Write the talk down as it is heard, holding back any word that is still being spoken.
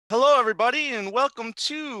Hello, everybody, and welcome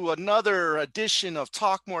to another edition of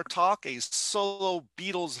Talk More Talk, a solo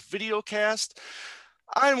Beatles videocast.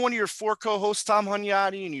 I'm one of your four co-hosts, Tom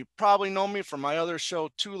Hunyadi, and you probably know me from my other show,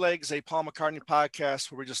 Two Legs, a Paul McCartney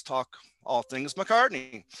podcast, where we just talk all things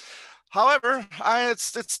McCartney. However,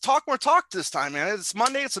 it's Talk More Talk this time, man. It's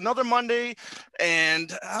Monday. It's another Monday,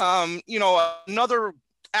 and another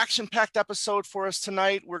action-packed episode for us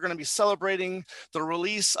tonight. We're going to be celebrating the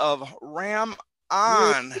release of Ram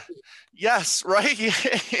On. Yes, right.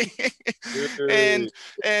 and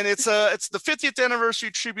it's the 50th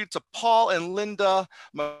anniversary tribute to Paul and Linda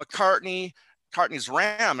McCartney's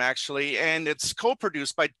Ram, actually, and it's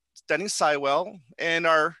co-produced by Denny Seiwell and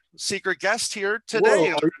our secret guest here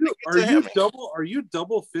today. Whoa, are you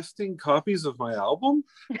double fisting copies of my album?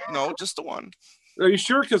 No, just the one. Are you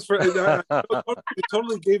sure? Because it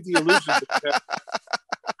totally gave the illusion.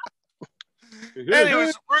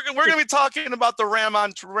 Anyways, we're going to be talking about the Ram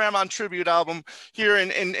On tribute album here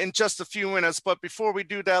in just a few minutes. But before we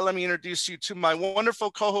do that, let me introduce you to my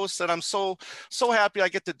wonderful co-host that I'm so happy I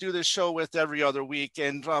get to do this show with every other week.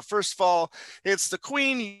 And first of all, it's the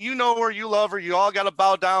Queen. You know her, you love her, you all got to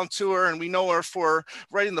bow down to her. And we know her for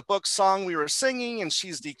writing the book Song We Were Singing. And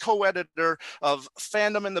she's the co-editor of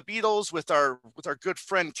Fandom and the Beatles with our good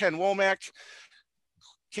friend Ken Womack.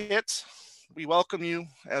 Kit, we welcome you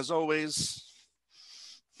as always.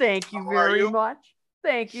 Thank you very much.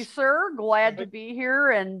 Thank you, sir. Glad to be here.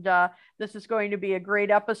 And this is going to be a great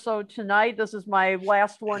episode tonight. This is my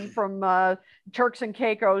last one from Turks and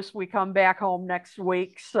Caicos. We come back home next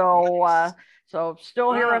week. So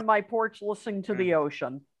still here on my porch listening to the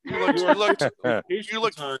ocean. You look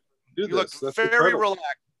very relaxed.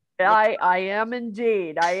 I am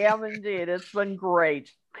indeed. It's been great.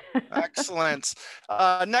 Excellent.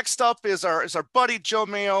 Next up is our buddy Joe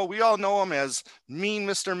Mayo. We all know him as Mean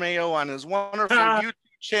Mr. Mayo on his wonderful YouTube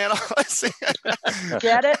channel.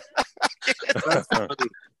 Get it?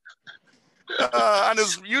 On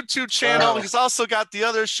his YouTube channel. He's also got the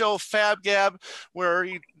other show, Fab Gab, where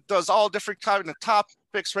he does all different kind of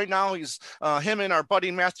topics. Right now, he's him and our buddy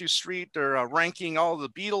Matthew Street. They're ranking all the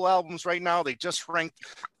Beatle albums right now. They just ranked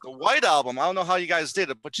the White Album. I don't know how you guys did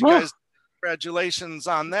it, but you guys. Congratulations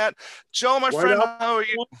on that. Joe, my friend, how are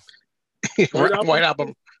you? White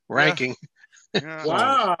Album ranking. Yeah.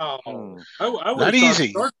 Wow. I Not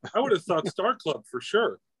easy. I would have thought Star Club for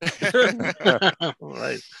sure.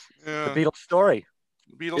 Right. Yeah. The Beatles story.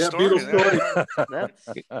 Beatles story.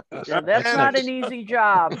 That's not an easy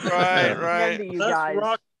job. Right.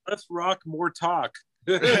 Let's rock more talk.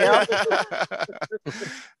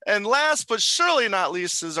 And last but surely not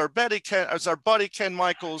least is our buddy Ken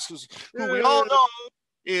Michaels, who we all know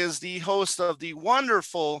is the host of the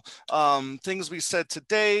wonderful Things We Said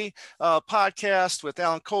Today podcast with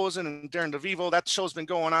Alan Kozin and Darren DeVivo. That show's been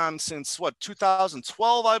going on since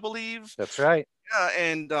 2012, I believe. That's right. Yeah,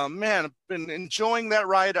 and man, I've been enjoying that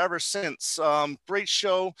ride ever since. Great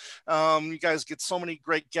show. You guys get so many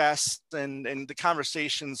great guests, and the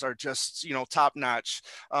conversations are just top notch.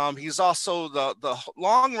 He's also the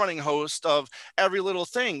long running host of Every Little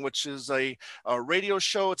Thing, which is a radio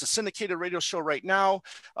show. It's a syndicated radio show right now.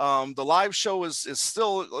 The live show is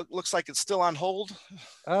still looks like it's still on hold.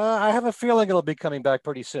 I have a feeling it'll be coming back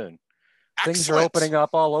pretty soon. Excellent. Things are opening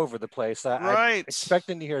up all over the place. Right. I'm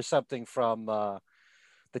expecting to hear something from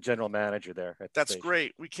the general manager there. That's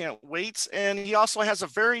great. We can't wait. And he also has a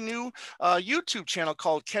very new YouTube channel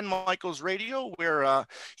called Ken Michaels Radio, where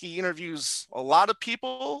he interviews a lot of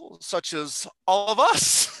people, such as all of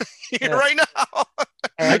us here right now.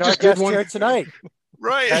 And our guest here tonight.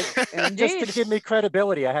 Right. And just to give me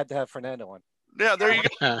credibility, I had to have Fernando on. Yeah, there you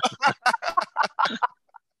go.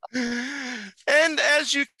 And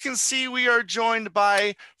as you can see, we are joined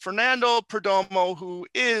by Fernando Perdomo, who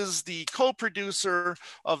is the co-producer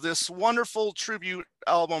of this wonderful tribute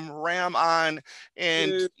album, Ram On.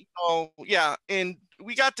 And, and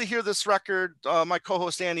we got to hear this record, my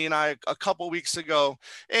co-host Andy and I, a couple weeks ago.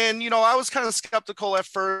 And, I was kind of skeptical at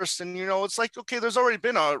first. And, it's like, okay, there's already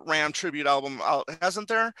been a Ram tribute album out, hasn't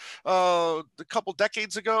there? A couple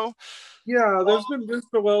decades ago. Yeah, there's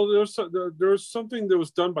there's something that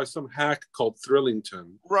was done by some hack called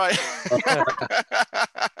Thrillington. Right.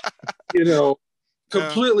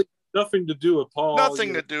 Completely nothing to do with Paul.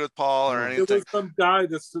 Nothing to do with Paul or anything. There was some guy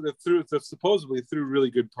that supposedly threw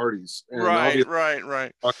really good parties. And right.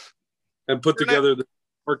 And put together the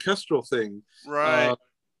orchestral thing. Right.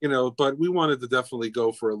 But we wanted to definitely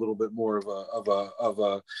go for a little bit more of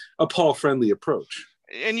a Paul friendly approach.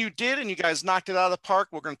 And you did, and you guys knocked it out of the park.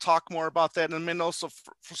 We're going to talk more about that in a minute. So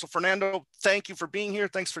Fernando, thank you for being here.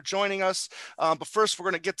 Thanks for joining us. But first, we're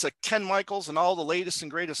going to get to Ken Michaels and all the latest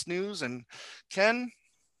and greatest news. And Ken,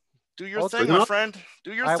 do your thing, my friend.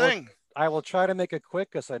 Do your thing. I will try to make it quick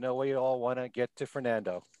because I know we all want to get to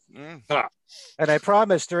Fernando. Mm. And I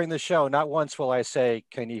promise during the show, not once will I say,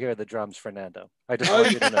 "Can you hear the drums, Fernando?" I just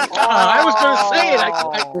want you to know. I was going to say it.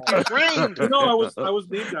 I refrained. I was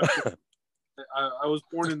named after. I was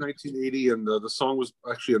born in 1980, and the song was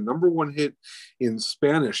actually a #1 hit in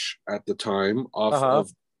Spanish at the time off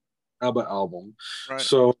of ABBA album. Right.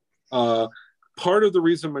 So part of the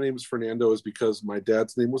reason my name is Fernando is because my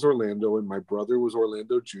dad's name was Orlando and my brother was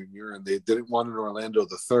Orlando Jr. and they didn't want an Orlando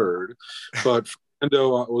the third, but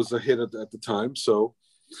Fernando was a hit at the time. So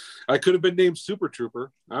I could have been named Super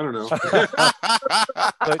Trooper. I don't know.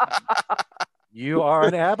 But you are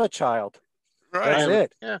an ABBA child. Right. That's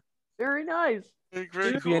it. Yeah. Very nice.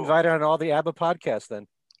 Very Be invited on all the ABBA podcasts then.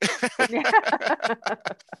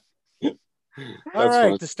 All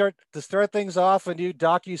right, to start things off, a new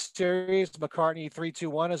docu-series, McCartney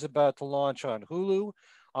 321, is about to launch on Hulu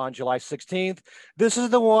on July 16th. This is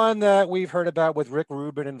the one that we've heard about with Rick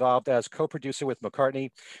Rubin involved as co-producer with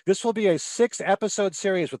McCartney. This will be a 6-episode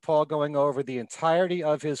series with Paul going over the entirety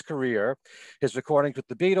of his career, his recordings with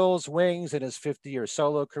the Beatles, Wings, and his 50-year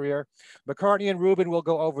solo career. McCartney and Rubin will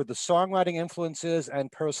go over the songwriting influences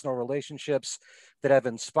and personal relationships that have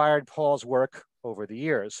inspired Paul's work over the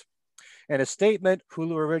years. In a statement,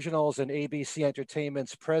 Hulu Originals and ABC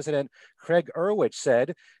Entertainment's president, Craig Erwich,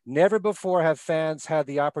 said, "Never before have fans had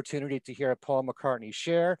the opportunity to hear Paul McCartney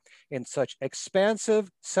share in such expansive,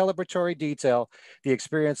 celebratory detail the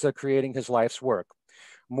experience of creating his life's work.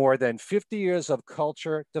 More than 50 years of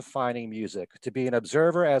culture-defining music. To be an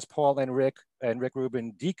observer as Paul and Rick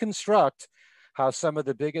Rubin deconstruct how some of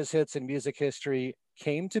the biggest hits in music history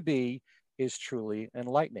came to be is truly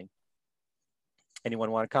enlightening."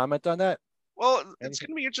 Anyone want to comment on that? Well, it's going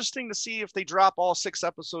to be interesting to see if they drop all 6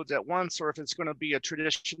 episodes at once, or if it's going to be a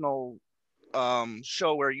traditional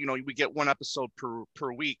show where, you know, we get 1 episode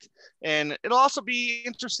per week. And it'll also be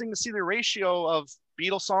interesting to see the ratio of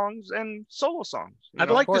Beatles songs and solo songs.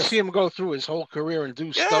 I'd like to see him go through his whole career and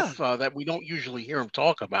do stuff that we don't usually hear him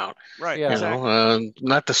talk about. Right. Yeah. You know,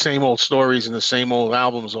 not the same old stories and the same old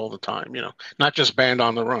albums all the time. You know, not just Band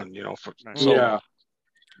on the Run. You know,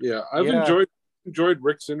 I've enjoyed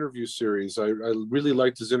Rick's interview series. I really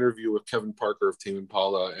liked his interview with Kevin Parker of Tame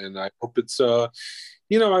Impala, and I hope it's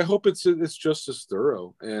it's just as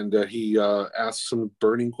thorough, and he asks some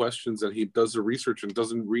burning questions, and he does the research and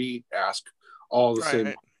doesn't re-ask all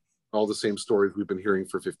the same stories we've been hearing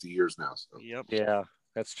for 50 years now. So. Yep. Yeah,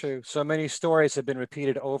 that's true. So many stories have been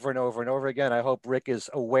repeated over and over and over again. I hope Rick is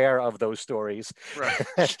aware of those stories,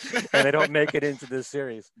 right, and they don't make it into this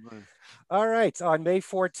series. Right. All right, on May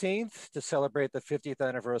 14th, to celebrate the 50th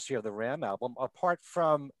anniversary of the Ram album, apart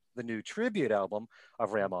from the new tribute album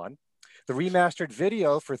of Ram On, the remastered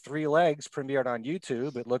video for 3 Legs premiered on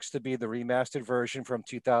YouTube. It looks to be the remastered version from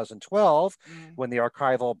 2012 when the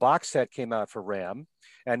archival box set came out for Ram.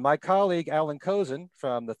 And my colleague, Alan Kozin,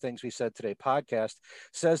 from the Things We Said Today podcast,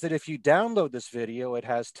 says that if you download this video, it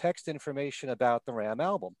has text information about the Ram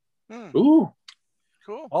album. Ooh.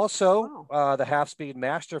 Cool. Also, the half-speed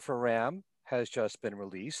master for Ram has just been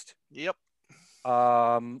released. Yep.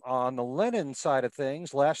 On the Lennon side of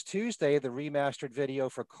things, last Tuesday, the remastered video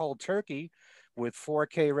for Cold Turkey with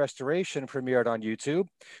 4K restoration premiered on YouTube,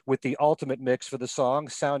 with the ultimate mix for the song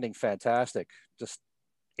sounding fantastic, just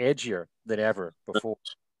edgier than ever before.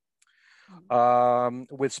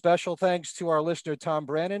 With special thanks to our listener, Tom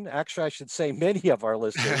Brennan, actually, I should say many of our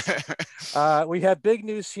listeners, we have big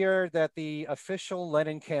news here that the official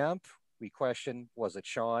Lennon camp, we question, was it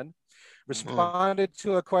Sean, responded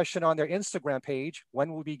to a question on their Instagram page,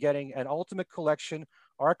 when we'll be getting an Ultimate Collection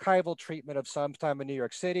archival treatment of Sometime in New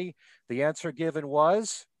York City. The answer given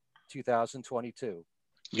was 2022.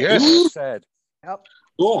 Yes. Said. Yep.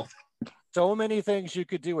 Cool. So many things you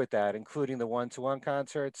could do with that, including the one-to-one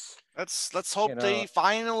concerts. Let's hope they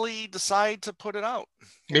finally decide to put it out.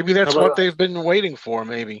 Maybe that's what they've been waiting for.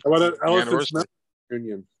 Maybe. How about an Elephant's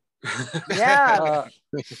Union? Yeah.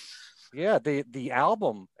 Yeah, the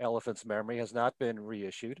album Elephant's Memory has not been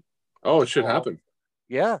reissued. Oh, it should happen.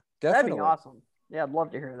 Yeah, definitely. That'd be awesome. Yeah, I'd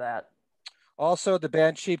love to hear that. Also, the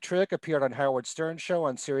band Cheap Trick appeared on Howard Stern's show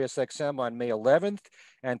on Sirius XM on May 11th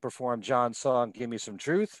and performed John's song, Give Me Some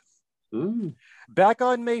Truth. Back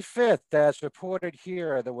on May 5th, as reported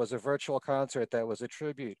here, there was a virtual concert that was a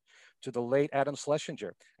tribute to the late Adam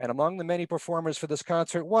Schlesinger. And among the many performers for this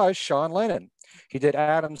concert was Sean Lennon. He did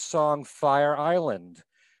Adam's song, Fire Island,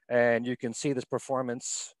 And you can see this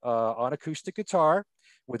performance on acoustic guitar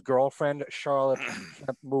with girlfriend Charlotte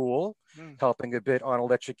Moole helping a bit on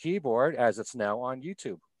electric keyboard, as it's now on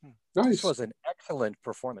YouTube. Nice. This was an excellent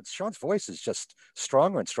performance. Sean's voice is just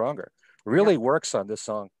stronger and stronger. Really works on this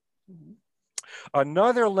song.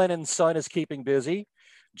 Another Lennon son is keeping busy.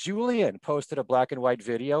 Julian posted a black and white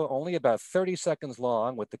video, only about 30 seconds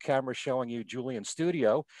long, with the camera showing you Julian's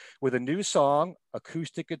studio with a new song,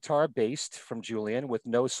 acoustic guitar based from Julian, with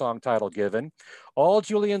no song title given. All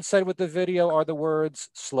Julian said with the video are the words,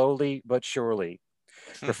 "slowly but surely,"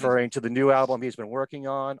 referring to the new album he's been working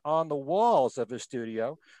on. On the walls of his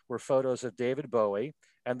studio were photos of David Bowie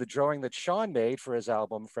and the drawing that Sean made for his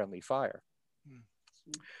album, Friendly Fire.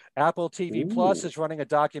 Apple TV Plus is running a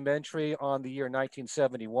documentary on the year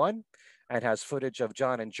 1971 and has footage of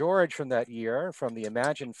John and George from that year from the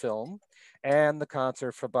Imagine film and the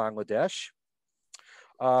concert for Bangladesh.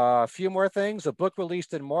 A few more things. A book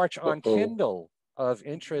released in March on Kindle of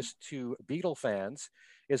interest to Beatle fans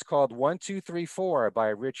is called 1234 by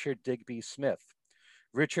Richard Digby Smith.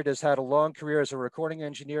 Richard has had a long career as a recording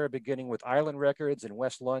engineer, beginning with Island Records in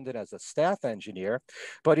West London as a staff engineer,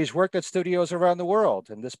 but he's worked at studios around the world.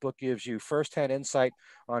 And this book gives you firsthand insight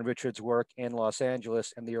on Richard's work in Los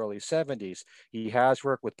Angeles in the early 70s. He has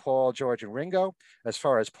worked with Paul, George, and Ringo. As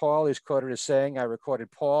far as Paul, he's quoted as saying, "I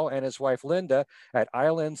recorded Paul and his wife Linda at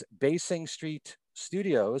Island's Basing Street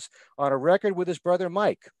Studios on a record with his brother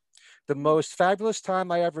Mike. The most fabulous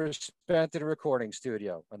time I ever spent in a recording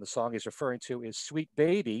studio." And the song he's referring to is Sweet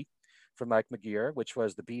Baby from Mike McGear, which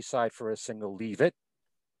was the B-side for his single Leave It.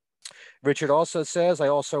 Richard also says, "I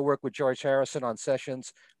also work with George Harrison on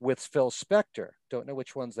sessions with Phil Spector." Don't know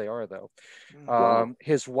which ones they are, though.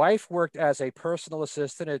 His wife worked as a personal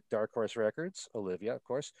assistant at Dark Horse Records, Olivia, of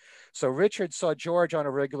course. So Richard saw George on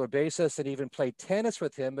a regular basis and even played tennis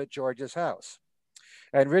with him at George's house.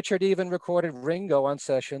 And Richard even recorded Ringo on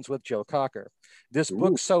sessions with Joe Cocker. This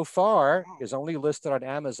book so far is only listed on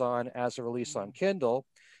Amazon as a release on Kindle.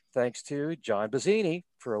 Thanks to John Bazzini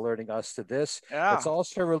for alerting us to this. It's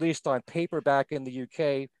also released on paperback in the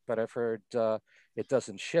UK, but I've heard it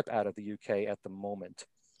doesn't ship out of the UK at the moment.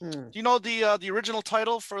 Do you know the original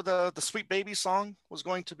title for the Sweet Baby song was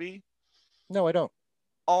going to be? No, I don't.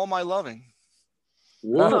 All My Loving.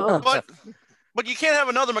 Whoa. But you can't have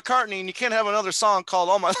another McCartney, and you can't have another song called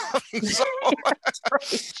 "All My Loving." So,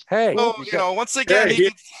 hey, so, you know, once again,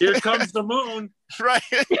 here comes the moon. Right.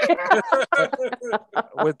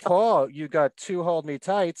 With Paul, you got Two Hold Me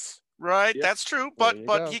Tights. Right, that's true. But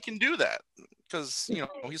he can do that because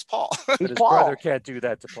he's Paul. But his brother can't do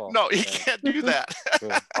that to Paul. No, he can't do that.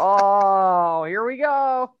 Oh, here we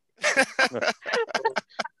go.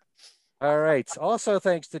 All right. Also,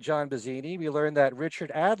 thanks to John Bazzini, we learned that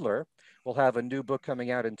Richard Adler will have a new book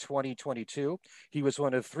coming out in 2022. He was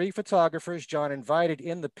one of 3 photographers John invited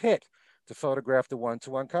in the pit to photograph the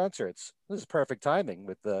one-to-one concerts. This is perfect timing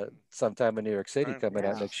with sometime in New York City coming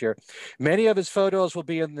out next year. Many of his photos will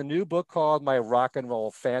be in the new book called My Rock and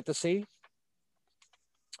Roll Fantasy.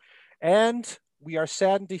 And we are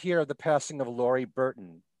saddened to hear of the passing of Laurie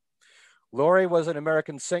Burton. Laurie was an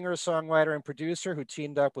American singer, songwriter, and producer who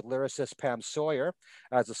teamed up with lyricist Pam Sawyer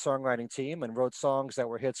as a songwriting team and wrote songs that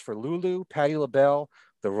were hits for Lulu, Patti LaBelle,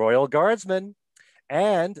 the Royal Guardsmen,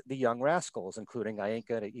 and the Young Rascals, including I Ain't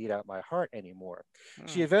Gonna Eat Out My Heart Anymore.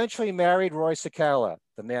 She eventually married Roy Cicala,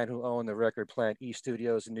 the man who owned the record plant E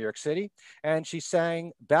Studios in New York City, and she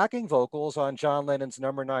sang backing vocals on John Lennon's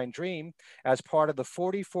Number 9 Dream as part of the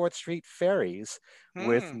 44th Street Fairies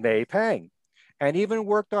with May Pang, and even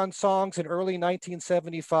worked on songs in early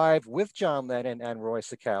 1975 with John Lennon and Roy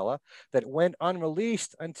Cicala that went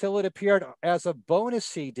unreleased until it appeared as a bonus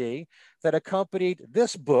CD that accompanied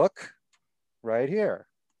this book right here.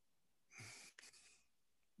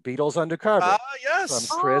 Beatles Undercover. Yes.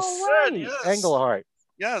 From Chris Engelhart.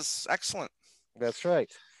 Yes, excellent. That's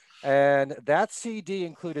right. And that CD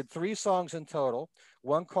included 3 songs in total.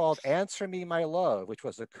 One called Answer Me My Love, which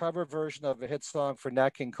was a cover version of a hit song for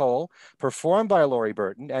Nat King Cole, performed by Laurie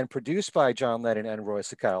Burton and produced by John Lennon and Roy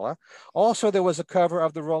Cicala. Also, there was a cover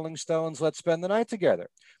of the Rolling Stones' Let's Spend the Night Together,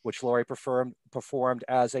 which Laurie performed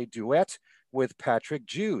as a duet with Patrick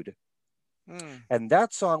Jude. And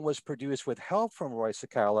that song was produced with help from Roy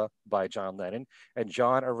Cicala by John Lennon, and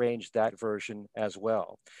John arranged that version as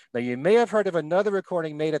well. Now, you may have heard of another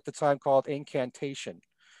recording made at the time called Incantation.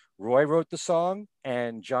 Roy wrote the song,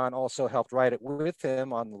 and John also helped write it with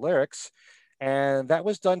him on the lyrics. And that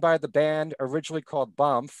was done by the band originally called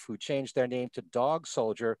Bumf, who changed their name to Dog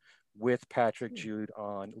Soldier with Patrick Jude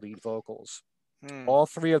on lead vocals. All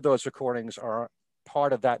 3 of those recordings are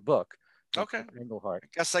part of that book, Okay. Englehart. I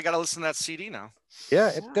guess I got to listen to that CD now.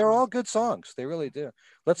 Yeah, they're all good songs. They really do.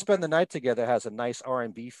 Let's Spend the Night Together has a nice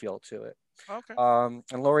R&B feel to it. Okay.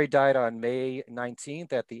 And Laurie died on May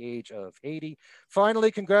 19th at the age of 80.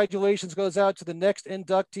 Finally, congratulations goes out to the next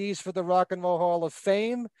inductees for the Rock and Roll Hall of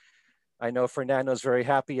Fame. I know Fernando's very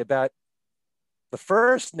happy about the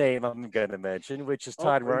first name I'm going to mention, which is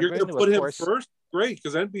Todd Rundgren. You're going to put him first? Great,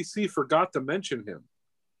 because NBC forgot to mention him.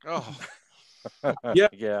 Oh.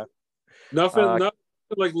 Yeah. Nothing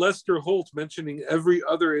like Lester Holt mentioning every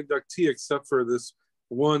other inductee except for this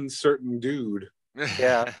one certain dude.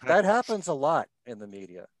 Yeah, that happens a lot in the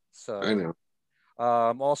media. So I know.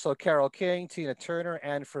 Also Carole King, Tina Turner,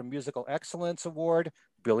 and for Musical Excellence Award,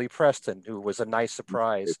 Billy Preston, who was a nice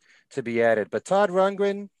surprise to be added. But Todd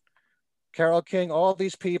Rundgren, Carole King, all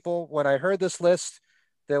these people, when I heard this list,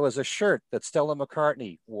 there was a shirt that Stella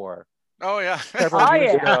McCartney wore. Oh, yeah. Oh,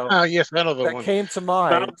 yeah. Yes, another that one. came to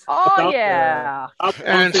mind. Oh, yeah.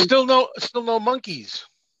 And still no monkeys.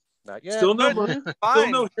 Not yet. Still no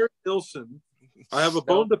Harry Nilsson. I have a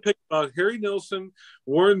bone to pick about Harry Nilsson,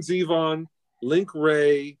 Warren Zevon, Link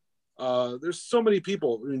Ray. There's so many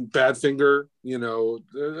people. I mean, Badfinger,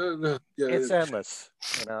 it's endless.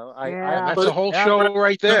 That's a whole show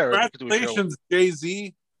right there. Congratulations,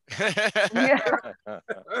 Jay-Z.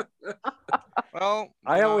 Well,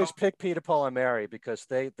 I always pick Peter, Paul, and Mary because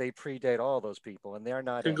they predate all those people, and they're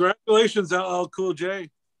not. Congratulations, LL Cool J.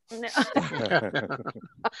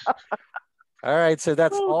 All right, so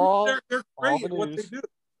that's all. They're great at what they do.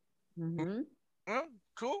 Mm-hmm. Well,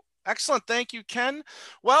 cool. Excellent. Thank you, Ken.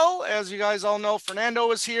 Well, as you guys all know,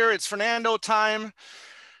 Fernando is here. It's Fernando time.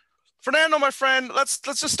 Fernando, my friend, let's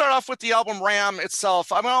just start off with the album Ram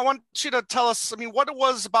itself. I want you to tell us, what it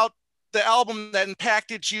was about the album that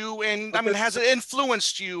impacted you, and has it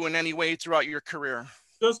influenced you in any way throughout your career?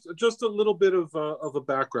 Just a little bit of a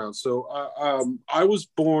background. So I was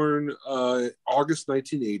born August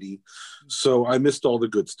 1980, so I missed all the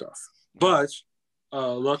good stuff. But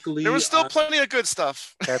luckily, there was still plenty of good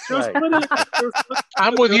stuff. That's right.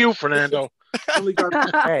 I'm with you, Fernando. I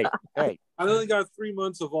only got 3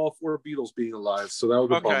 months of all 4 Beatles being alive, so that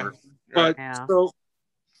was a bummer. But so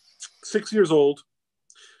 6 years old,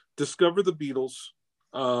 discovered the Beatles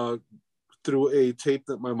through a tape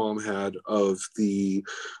that my mom had of the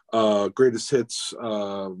greatest hits,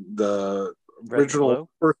 the original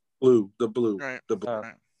First Blue, the Blue,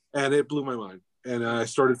 and it blew my mind. And I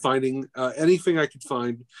started finding anything I could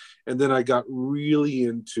find, and then I got really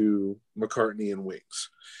into McCartney and Wings.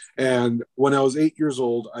 And when I was 8 years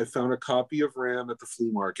old, I found a copy of Ram at the flea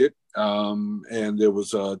market, and it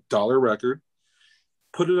was a $1 record.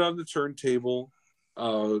 Put it on the turntable.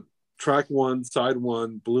 Track 1, side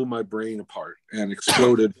 1, blew my brain apart and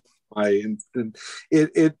exploded.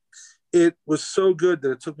 It was so good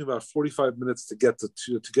that it took me about 45 minutes to get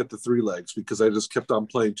the 3 legs, because I just kept on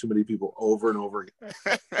playing Too Many People over and over again.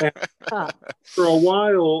 For a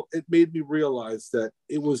while, it made me realize that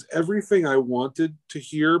it was everything I wanted to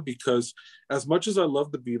hear, because as much as I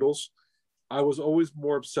love the Beatles, I was always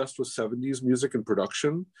more obsessed with 70s music and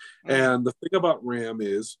production. And the thing about Ram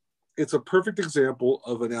is, it's a perfect example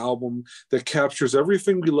of an album that captures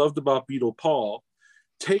everything we loved about Beatle Paul,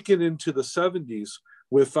 taken into the 70s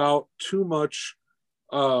without too much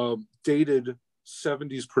dated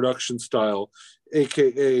 70s production style,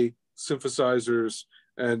 aka synthesizers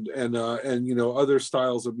and other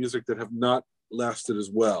styles of music that have not lasted as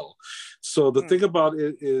well. So the thing about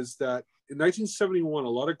it is that in 1971, a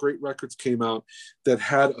lot of great records came out that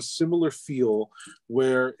had a similar feel,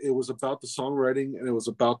 where it was about the songwriting and it was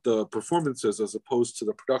about the performances as opposed to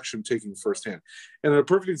the production taking firsthand. And a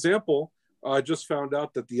perfect example, I just found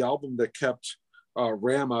out that the album that kept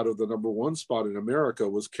Ram out of the #1 spot in America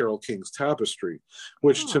was Carole King's Tapestry,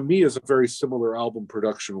 which to me is a very similar album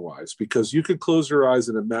production-wise, because you could close your eyes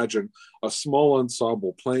and imagine a small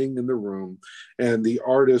ensemble playing in the room and the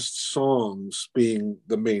artist's songs being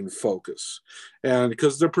the main focus. And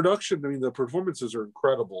because the production, the performances are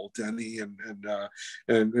incredible. Denny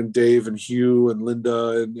and Dave and Hugh and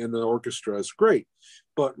Linda and the orchestra is great.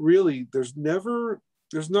 But really, there's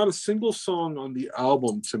not a single song on the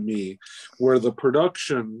album to me where the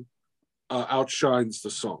production outshines the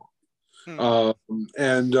song.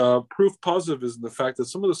 Proof positive is in the fact that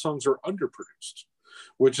some of the songs are underproduced,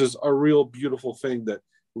 which is a real beautiful thing that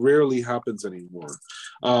rarely happens anymore,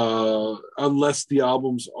 unless the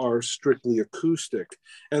albums are strictly acoustic.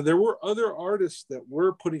 And there were other artists that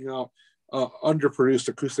were putting out underproduced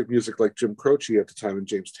acoustic music, like Jim Croce at the time and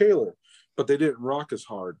James Taylor, but they didn't rock as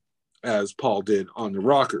hard as Paul did on the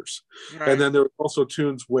Rockers. Right. And then there were also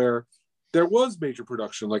tunes where there was major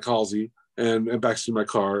production, like Halsey and Backseat My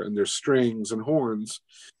Car, and there's strings and horns.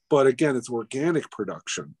 But again, it's organic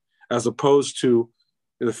production as opposed to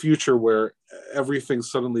in the future where everything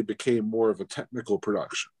suddenly became more of a technical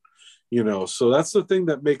production, So that's the thing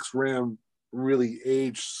that makes Ram really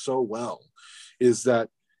age so well, is that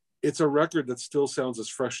it's a record that still sounds as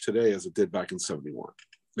fresh today as it did back in 71.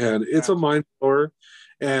 And it's a mind blower.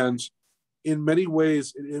 And in many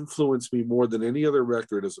ways, it influenced me more than any other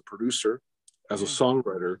record as a producer, as a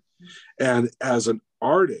songwriter, and as an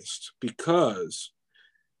artist, because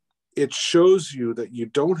it shows you that you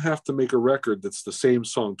don't have to make a record that's the same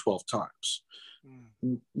song 12 times.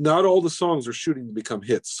 Not all the songs are shooting to become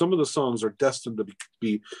hits. Some of the songs are destined to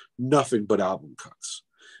be nothing but album cuts.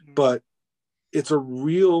 But it's a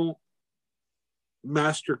real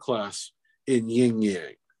masterclass in yin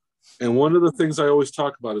yang. And one of the things I always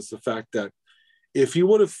talk about is the fact that if you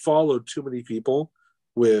would have followed too many people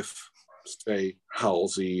with, say,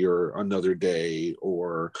 Halsey or Another Day,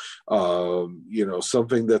 or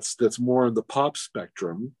something that's more in the pop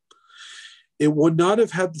spectrum, it would not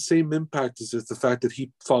have had the same impact as the fact that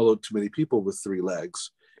he followed too many people with three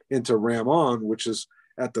legs into Ram On, which is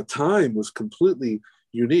at the time was completely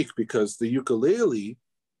unique because the ukulele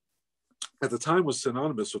at the time was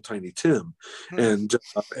synonymous with Tiny Tim and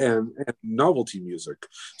novelty music.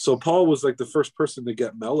 So Paul was like the first person to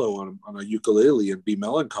get mellow on a ukulele and be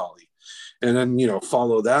melancholy. And then,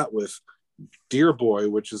 follow that with Dear Boy,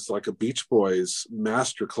 which is like a Beach Boys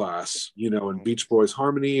masterclass, and Beach Boys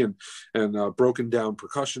harmony and broken down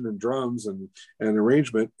percussion and drums and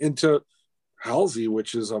arrangement, into Halsey,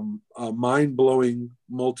 which is a mind-blowing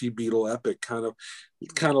multi-Beatle epic, kind of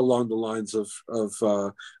along the lines of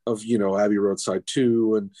Abbey Road Side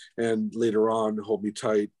 2 and later on Hold Me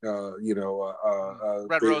Tight,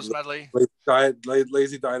 Red Rose Medley,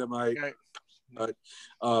 Lazy Dynamite. Right.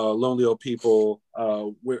 Lonely Old People,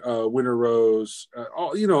 Winter Rose,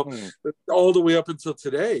 all the way up until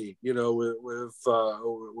today, with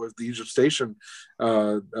the Egypt Station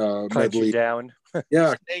medley down.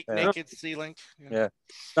 Yeah, Naked Sea-Link. Yeah,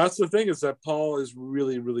 that's the thing, is that Paul is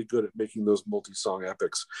really, really good at making those multi-song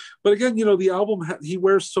epics. But again, the album he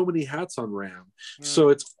wears so many hats on Ram, so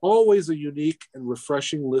it's always a unique and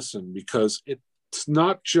refreshing listen, because it's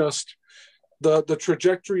not just the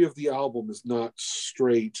trajectory of the album is not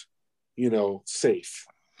straight, safe.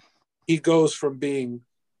 He goes from being,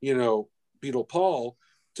 Beatle Paul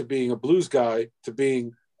to being a blues guy, to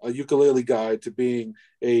being a ukulele guy, to being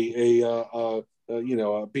a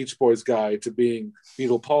Beach Boys guy, to being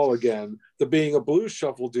Beatle Paul again, to being a blues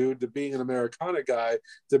shuffle dude, to being an Americana guy,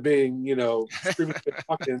 to being, Screaming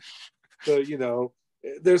Hawkins,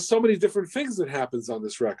 there's so many different things that happens on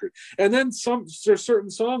this record. And then there's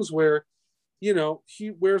certain songs where,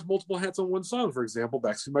 he wears multiple hats on one song. For example,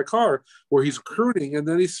 Backseat My Car, where he's crooning and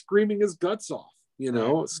then he's screaming his guts off,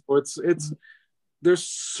 So it's there's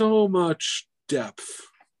so much depth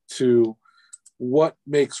to what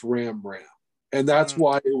makes Ram Ram. And that's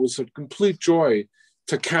why it was a complete joy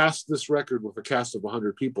to cast this record with a cast of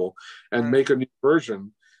 100 people and make a new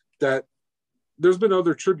version. That there's been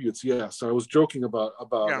other tributes. Yes. I was joking about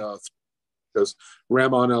because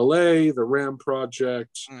Ram on LA, the Ram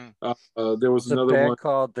Project. There was another one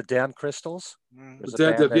called the Damn Crystals. That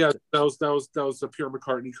was the Pure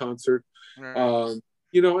McCartney concert. And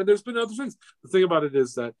there's been other things. The thing about it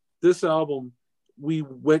is that this album, we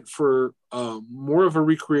went for more of a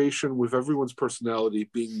recreation with everyone's personality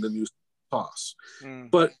being the new toss.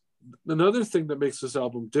 But another thing that makes this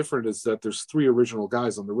album different is that there's 3 original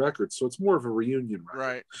guys on the record, so it's more of a reunion record.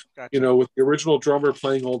 Right. Gotcha. With the original drummer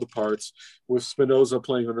playing all the parts, with Spinoza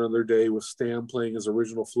playing Another Day, with Stan playing his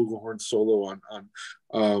original flugelhorn solo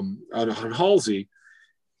on Halsey.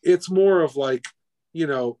 It's more of like,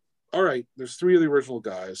 all right, there's 3 of the original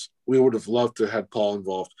guys. We would have loved to have had Paul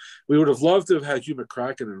involved. We would have loved to have had Hugh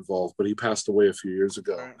McCracken involved, but he passed away a few years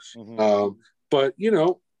ago. Right. But,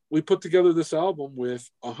 we put together this album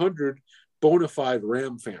with 100 bona fide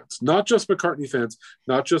Ram fans, not just McCartney fans,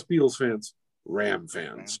 not just Beatles fans, Ram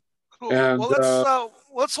fans. Cool. And, well,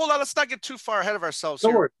 let's hold on. Let's not get too far ahead of ourselves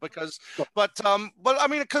here, but I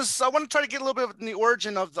mean, because I want to try to get a little bit of the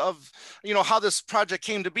origin of how this project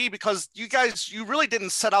came to be, because you really didn't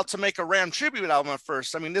set out to make a Ram tribute album at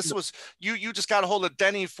first. I mean, this was you just got a hold of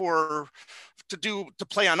Denny to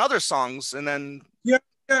play on other songs, and then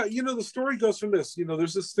Yeah, the story goes from this.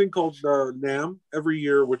 There's this thing called NAMM every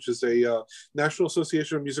year, which is a National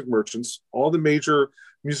Association of Music Merchants. All the major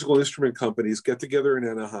musical instrument companies get together in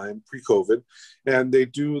Anaheim pre-COVID, and they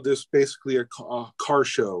do this basically a car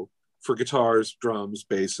show for guitars, drums,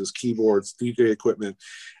 basses, keyboards, DJ equipment.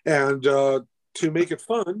 And to make it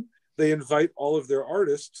fun, they invite all of their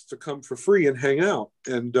artists to come for free and hang out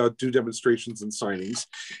and do demonstrations and signings.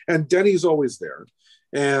 And Denny's always there,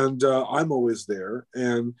 and I'm always there.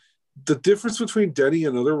 And the difference between Denny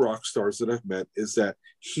and other rock stars that I've met is that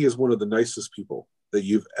he is one of the nicest people that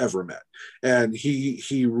you've ever met. And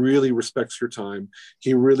he really respects your time.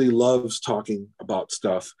 He really loves talking about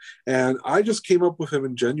stuff. And I just came up with him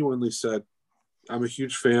and genuinely said, I'm a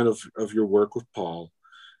huge fan of your work with Paul,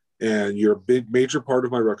 and you're a big major part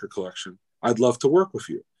of my record collection. I'd love to work with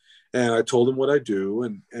you. And I told him what I do.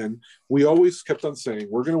 And we always kept on saying,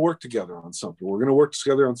 we're going to work together on something. We're going to work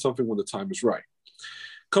together on something when the time is right.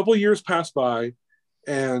 A couple of years passed by,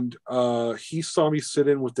 and he saw me sit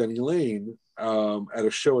in with Denny Lane at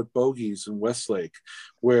a show at Bogey's in Westlake,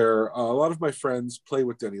 where a lot of my friends play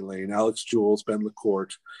with Denny Lane, Alex Jules, Ben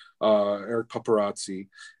LaCourte, Eric Paparazzi,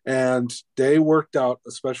 and they worked out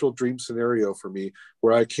a special dream scenario for me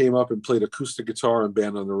where I came up and played acoustic guitar in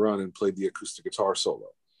Band on the Run and played the acoustic guitar solo,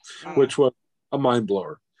 which was a mind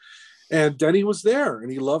blower. And Denny was there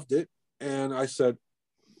and he loved it. And I said,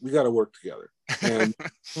 we got to work together. And,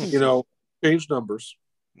 change numbers.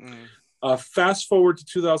 Fast forward to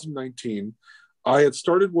 2019, I had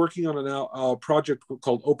started working on a project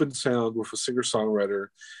called Open Sound with a singer-songwriter,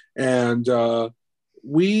 and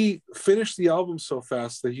we finished the album so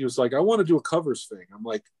fast that he was like, I want to do a covers thing. I'm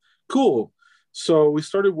like, cool. So we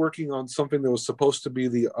started working on something that was supposed to be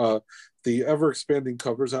the ever-expanding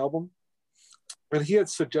covers album, and he had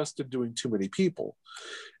suggested doing Too Many People.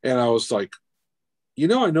 And I was like,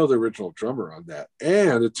 I know the original drummer on that,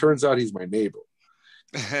 and it turns out he's my neighbor.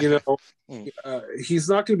 He's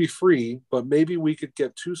not going to be free, but maybe we could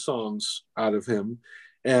get 2 songs out of him.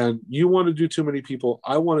 And you want to do Too Many People.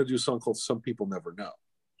 I want to do a song called Some People Never Know,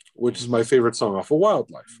 which is my favorite song off of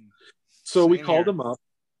Wildlife. So we called him up,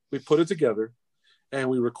 we put it together, and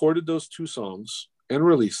we recorded those 2 songs and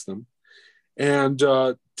released them. And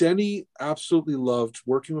Denny absolutely loved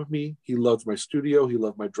working with me. He loved my studio. He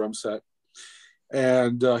loved my drum set.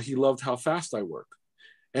 And he loved how fast I work.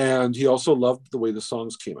 And he also loved the way the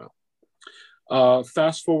songs came out.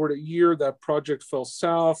 Fast forward a year, that project fell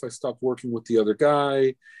south. I stopped working with the other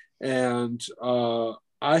guy. And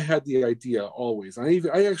I had the idea always. I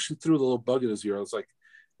actually threw the little bug in his ear. I was like,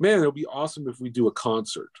 man, it would be awesome if we do a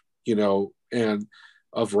concert, and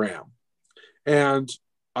of Ram. And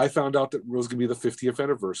I found out that it was going to be the 50th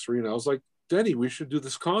anniversary. And I was like, Denny, we should do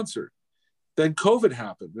this concert. Then COVID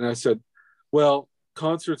happened. And I said, well,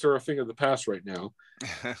 concerts are a thing of the past right now.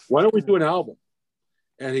 Why don't we do an album?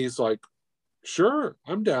 And he's like, sure,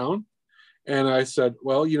 I'm down. And I said,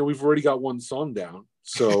 well, we've already got 1 song down.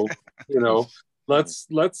 So,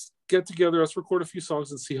 let's get together. Let's record a few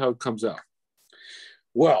songs and see how it comes out.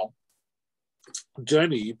 Well,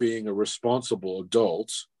 Denny, being a responsible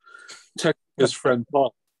adult, texted his friend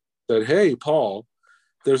Paul, said, hey, Paul,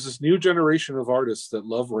 there's this new generation of artists that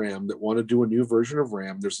love Ram, that want to do a new version of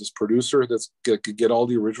Ram. There's this producer that could get all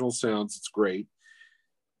the original sounds. It's great.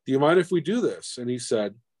 Do you mind if we do this? And he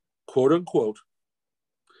said, quote unquote,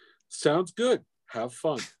 sounds good. Have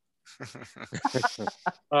fun.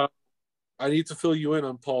 I need to fill you in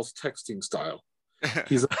on Paul's texting style.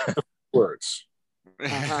 He's a man of words.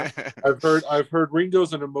 I've heard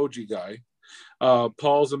Ringo's an emoji guy.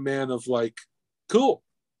 Paul's a man of like, cool.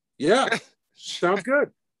 Yeah. Sounds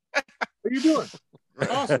good. How are you doing?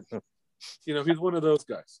 Awesome. He's one of those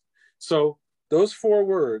guys. So those 4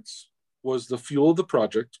 words was the fuel of the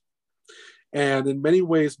project, and in many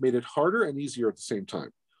ways made it harder and easier at the same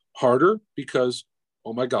time. Harder because,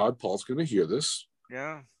 oh my God, Paul's going to hear this.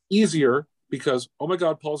 Yeah. Easier because, oh my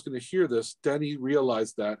God, Paul's going to hear this. Denny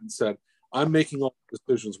realized that and said, I'm making all the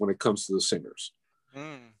decisions when it comes to the singers,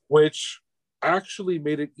 which actually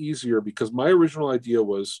made it easier because my original idea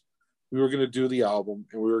was, we were going to do the album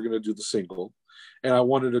and we were going to do the single, and I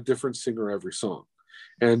wanted a different singer every song.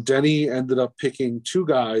 And Denny ended up picking 2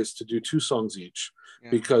 guys to do 2 songs each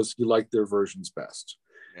because he liked their versions best.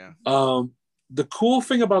 Yeah. The cool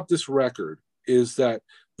thing about this record is that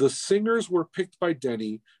the singers were picked by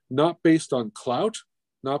Denny not based on clout,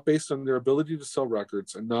 not based on their ability to sell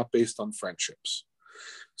records, and not based on friendships.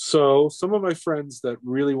 So some of my friends that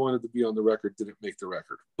really wanted to be on the record didn't make the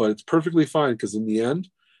record, but it's perfectly fine because in the end,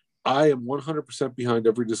 I am 100% behind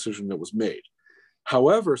every decision that was made.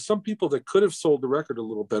 However, some people that could have sold the record a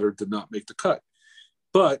little better did not make the cut.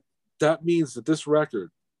 But that means that this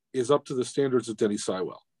record is up to the standards of Denny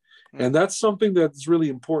Seiwell. And that's something that's really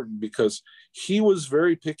important because he was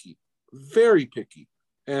very picky, very picky.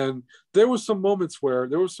 And there was some moments where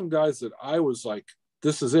there were some guys that I was like,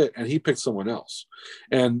 this is it. And he picked someone else.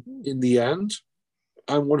 And in the end,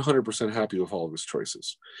 I'm 100% happy with all of his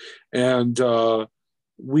choices. And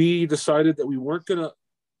we decided that we weren't gonna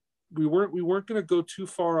go too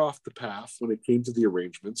far off the path when it came to the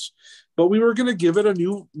arrangements, but we were gonna give it a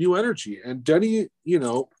new energy. And Denny,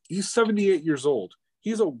 he's 78 years old.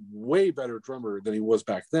 He's a way better drummer than he was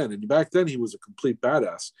back then. And back then he was a complete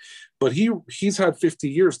badass. But he's had 50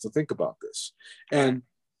 years to think about this. And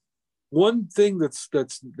one thing that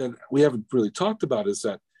we haven't really talked about is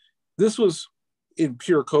that this was in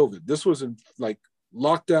pure COVID. This was in like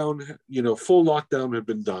lockdown, full lockdown had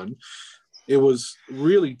been done. It was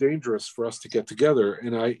really dangerous for us to get together.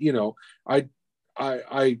 And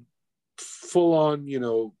I full on,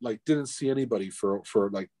 didn't see anybody for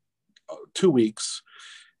like 2 weeks,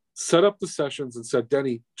 set up the sessions and said,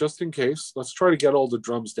 Denny, just in case, let's try to get all the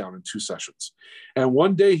drums down in 2 sessions. And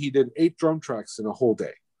one day he did 8 drum tracks in a whole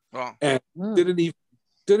day. Wow. And didn't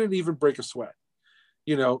even break a sweat.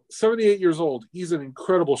 78 years old, he's in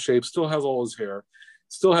incredible shape, still has all his hair,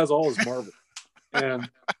 still has all his marbles, and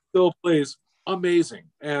still plays amazing.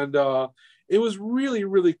 And it was really,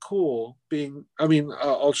 really cool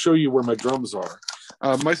I'll show you where my drums are.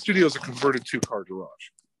 My studio is a converted 2-car garage.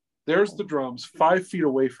 There's the drums 5 feet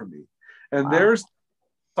away from me. And there's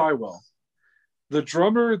Seiwell, the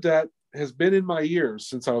drummer that has been in my ears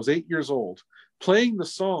since I was 8 years old, playing the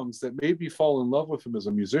songs that made me fall in love with him as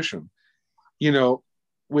a musician,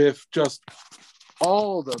 with just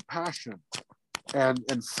all the passion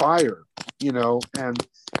and fire, and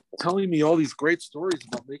telling me all these great stories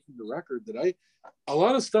about making the record a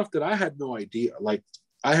lot of stuff that I had no idea. Like,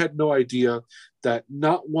 I had no idea that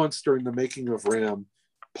not once during the making of Ram,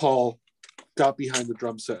 Paul got behind the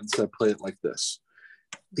drum set and said, play it like this.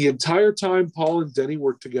 The entire time Paul and Denny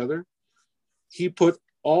worked together, he put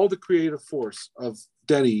all the creative force of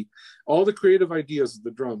Denny, all the creative ideas of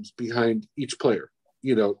the drums behind each player.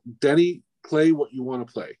 Denny, play what you want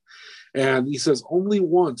to play. And he says only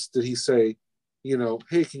once did he say,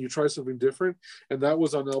 hey, can you try something different? And that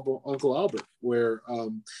was on Uncle Albert, where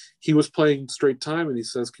he was playing straight time, and he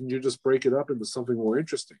says, can you just break it up into something more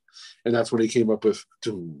interesting? And that's when he came up with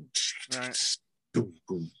boom, boom,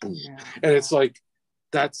 boom, boom. And it's like,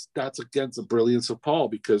 that's against the brilliance of Paul,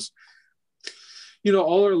 because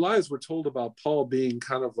all our lives we're told about Paul being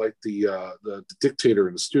kind of like the dictator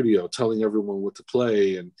in the studio, telling everyone what to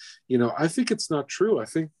play. And, I think it's not true. I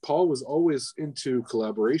think Paul was always into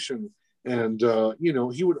collaboration. And,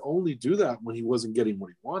 he would only do that when he wasn't getting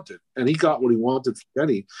what he wanted. And he got what he wanted from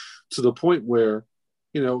Denny, to the point where,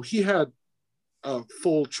 he had a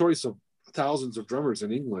full choice of thousands of drummers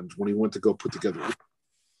in England when he went to go put together.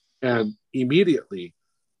 And immediately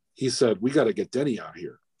he said, we got to get Denny out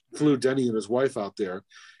here. Flew Denny and his wife out there,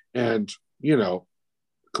 and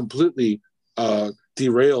completely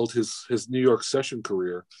derailed his New York session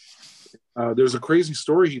career. There's a crazy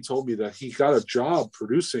story he told me, that he got a job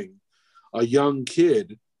producing a young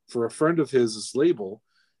kid for a friend of his label.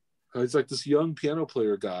 He's like this young piano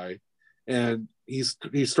player guy, and he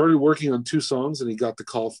started working on 2 songs, and he got the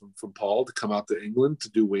call from Paul to come out to England to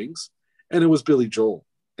do Wings, and it was Billy Joel,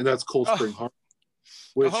 and that's Cold Spring Harbor,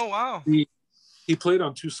 which he played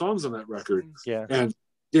on 2 songs on that record, and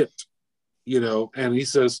dipped, and he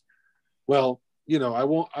says, well, I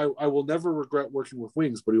will never regret working with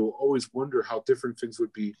Wings, but he will always wonder how different things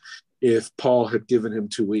would be if Paul had given him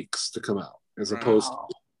 2 weeks to come out, as opposed to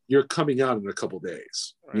you're coming out in a couple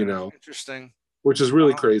days, Interesting. Which is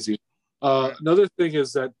really crazy. Another thing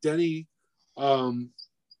is that Denny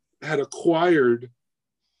had acquired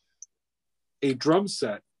a drum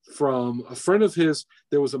set from a friend of his.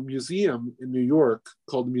 There was a museum in New York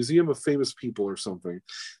called the Museum of Famous People or something,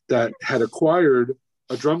 that had acquired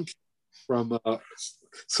a drum kit from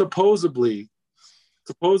supposedly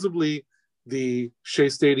the Shea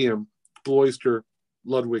Stadium Bloister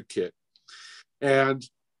Ludwig kit. And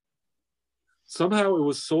somehow it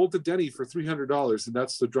was sold to Denny for $300, and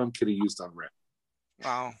that's the drum kit he used on Ram.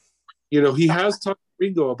 Wow. He has talked to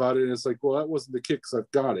Ringo about it, and it's like, well, that wasn't the kit because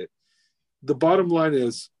I've got it. The bottom line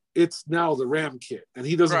is, it's now the Ram kit, and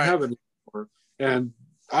he doesn't have it anymore. And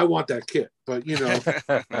I want that kit. But,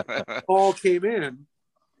 Paul came in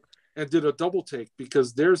and did a double take,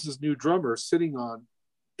 because there's his new drummer sitting on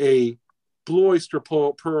a Blue Oyster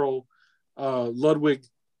Pearl Ludwig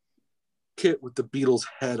kit with the Beatles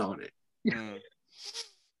head on it.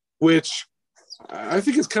 Which I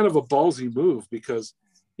think is kind of a ballsy move, because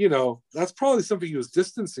that's probably something he was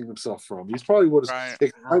distancing himself from. He's probably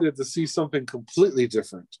excited to see something completely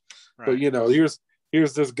different. But here's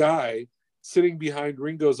this guy sitting behind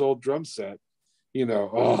Ringo's old drum set.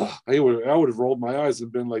 I would have rolled my eyes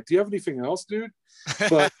and been like, do you have anything else, dude?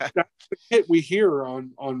 But that's the hit we hear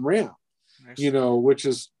on Ram, which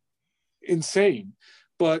is insane.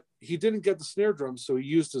 but he didn't get the snare drum, so he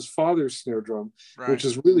used his father's snare drum, Right. which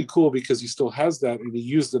is really cool because he still has that, and he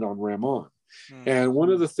used it on Ram On. And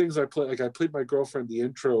one of the things I played, like I played my girlfriend the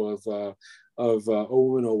intro of O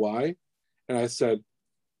Woman O Why, and I said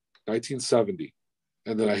 1970,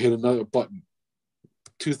 and then I hit another button,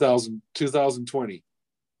 2020,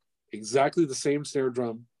 exactly the same snare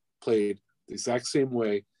drum played the exact same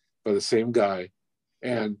way by the same guy,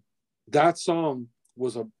 and that song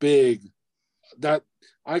was a big, that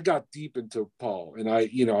I got deep into Paul, and I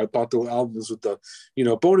bought the albums with the,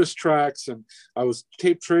 bonus tracks, and I was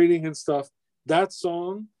tape trading and stuff. That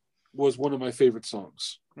song was one of my favorite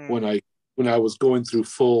songs when I was going through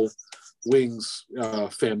full Wings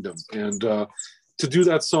fandom, and to do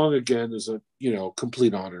that song again is a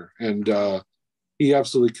complete honor, and he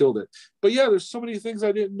absolutely killed it. But yeah, there's so many things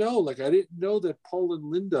I didn't know. Like I didn't know that Paul and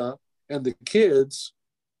Linda and the kids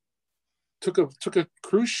took a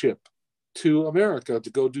cruise ship to America to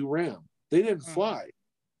go do Ram. They didn't fly.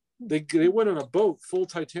 They went on a boat, full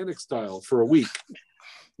Titanic style, for a week.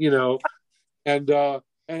 And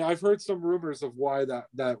I've heard some rumors of why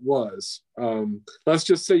that was. Let's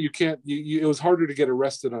just say it was harder to get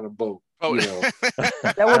arrested on a boat. Oh,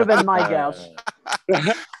 that would have been my guess.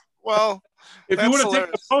 Well, if you would have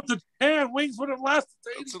taken the boat to Japan, Wings would have lasted.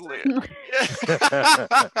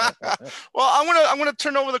 Well, I'm gonna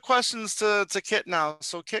turn over the questions to Kit now.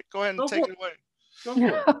 So Kit, go ahead and take it away.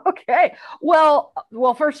 Okay. Well,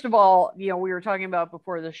 first of all, we were talking about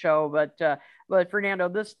before the show, but Fernando,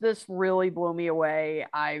 this really blew me away.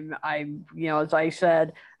 I'm as I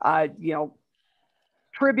said,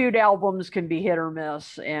 tribute albums can be hit or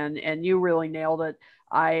miss, and you really nailed it.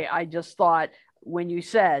 I just thought when you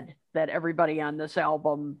said that everybody on this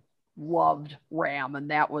album loved Ram, and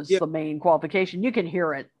that was the main qualification. You can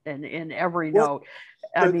hear it in every note.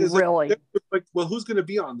 I mean, really. Like, well, who's going to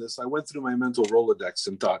be on this? I went through my mental Rolodex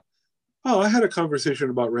and thought, I had a conversation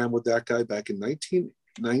about Ram with that guy back in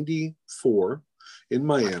 1994 in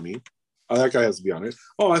Miami. That guy has to be on it.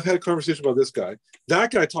 I've had a conversation about this guy.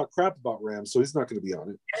 That guy talked crap about Ram, so he's not going to be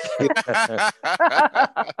on it.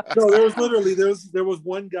 No, there was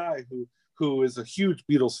one guy who is a huge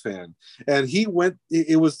Beatles fan, and he went.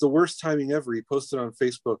 It was the worst timing ever. He posted on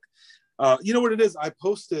Facebook. You know what it is? I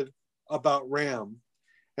posted about Ram,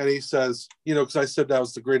 and he says, because I said that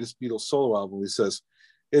was the greatest Beatles solo album. He says,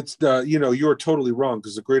 it's you're totally wrong,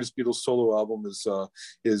 because the greatest Beatles solo album is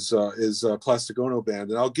Plastic Ono Band,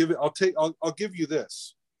 and I'll give you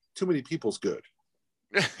this. Too Many People's good.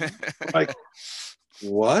 Like,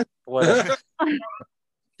 what? Well,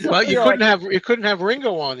 you couldn't have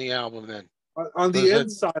Ringo on the album then. On the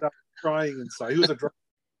inside, I was crying inside. He was a drummer.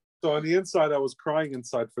 So on the inside, I was crying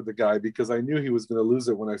inside for the guy, because I knew he was going to lose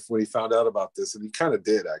it when he found out about this, and he kind of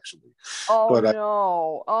did, actually.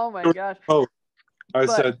 No! Oh my gosh! I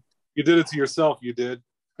said, "You did it to yourself. You did."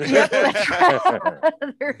 Yep, that's right.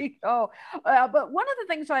 There you go. But one of the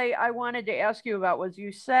things I wanted to ask you about was,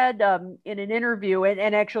 you said in an interview,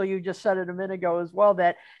 and actually you just said it a minute ago as well,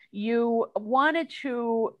 that you wanted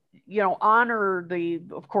to, honor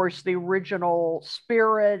of course, the original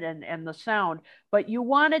spirit and the sound, but you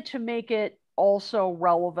wanted to make it also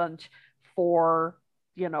relevant for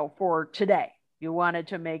today. You wanted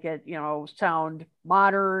to make it, sound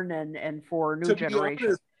modern and for new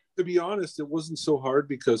generation. To be honest, it wasn't so hard,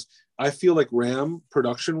 because I feel like Ram,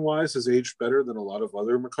 production-wise, has aged better than a lot of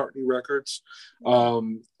other McCartney records.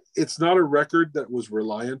 It's not a record that was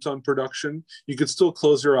reliant on production. You could still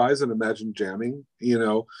close your eyes and imagine jamming,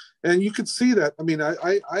 and you could see that. I mean,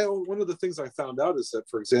 I one of the things I found out is that,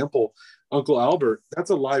 for example, Uncle Albert, that's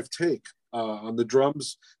a live take on the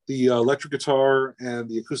drums, the electric guitar, and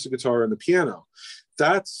the acoustic guitar, and the piano.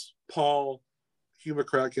 That's Paul, Hugh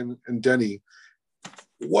McCracken, and Denny.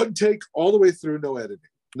 One take all the way through, no editing,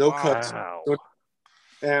 no cuts.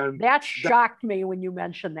 And that shocked me when you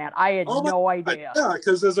mentioned that. I had no idea. Yeah,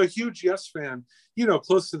 because as a huge Yes fan,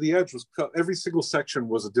 Close to the Edge was every single section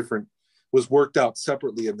was worked out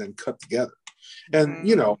separately and then cut together. And,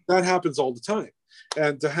 that happens all the time.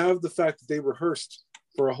 And to have the fact that they rehearsed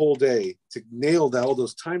for a whole day to nail all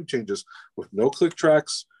those time changes with no click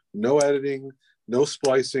tracks, no editing, no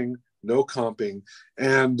splicing, no comping,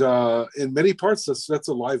 and in many parts that's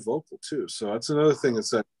a live vocal too. So that's another thing. Is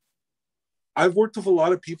that I've worked with a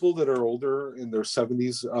lot of people that are older, in their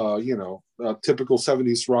 70s, typical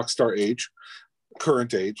 70s rock star age,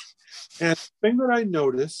 current age, and the thing that I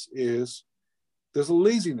notice is there's a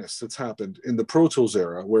laziness that's happened in the Pro Tools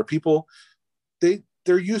era, where people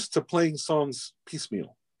they're used to playing songs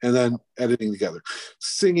piecemeal and then editing together,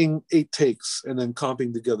 singing 8 takes and then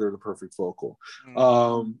comping together the perfect vocal,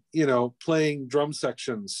 playing drum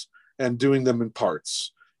sections and doing them in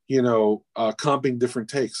parts, comping different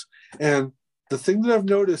takes. And the thing that I've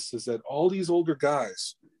noticed is that all these older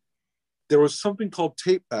guys, there was something called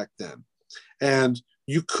tape back then, and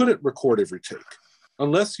you couldn't record every take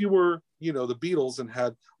unless you were, the Beatles and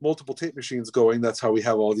had multiple tape machines going. That's how we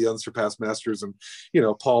have all the Unsurpassed Masters and,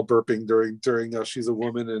 Paul burping during She's a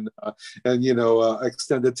Woman and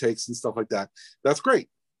extended takes and stuff like that. That's great.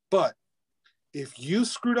 But if you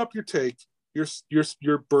screwed up your take,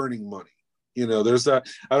 you're burning money. There's that.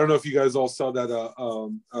 I don't know if you guys all saw that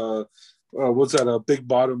what's that, a Big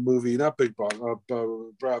Bottom movie, not Big Bottom,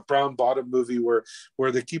 Brown Bottom movie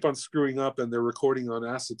where they keep on screwing up and they're recording on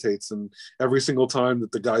acetates, and every single time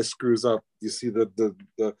that the guy screws up, you see them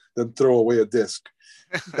throw away a disc.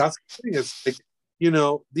 That's the thing, is like,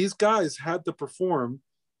 these guys had to perform.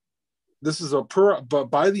 This is but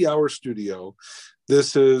by the hour studio.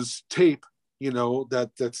 This is tape,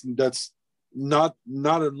 that's not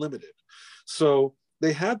unlimited. So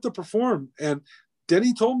they had to perform, and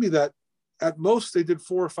Denny told me that at most they did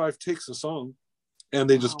 4 or 5 takes a song, and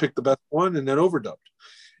they just picked the best one and then overdubbed.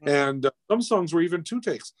 And some songs were even 2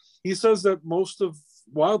 takes. He says that most of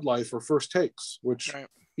Wildlife are first takes, which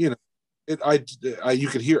you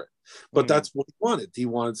could hear it, but that's what he wanted. He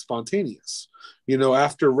wanted spontaneous.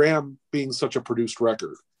 After Ram being such a produced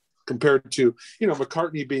record, compared to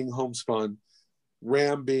McCartney being homespun,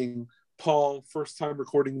 Ram being Paul first time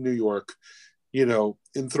recording in New York.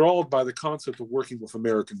 Enthralled by the concept of working with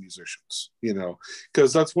American musicians,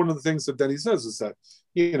 because that's one of the things that Denny says is that,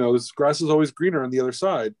 this grass is always greener on the other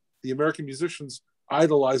side. The American musicians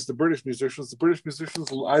idolize the British musicians. The British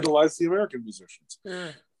musicians idolize the American musicians.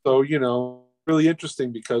 Yeah. So, really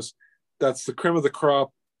interesting, because that's the creme of the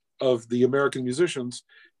crop of the American musicians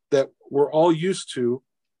that we're all used to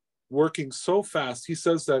working so fast. He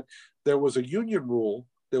says that there was a union rule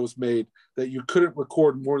that was made that you couldn't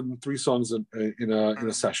record more than 3 songs in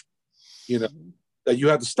a session, that you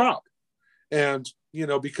had to stop. And,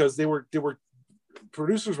 because they were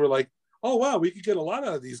producers were like, oh, wow, we could get a lot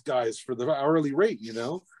out of these guys for the hourly rate,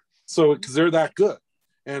 so because they're that good.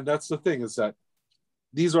 And that's the thing, is that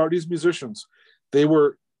these musicians, they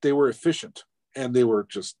were efficient, and they were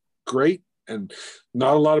just great, and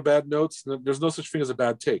not a lot of bad notes. There's no such thing as a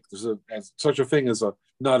bad take. There's such a thing as a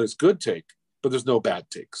not as good take, but there's no bad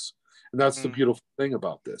takes. And that's the beautiful thing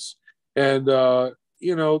about this. And, that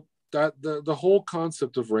the whole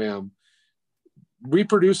concept of Ram,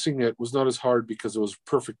 reproducing it was not as hard because it was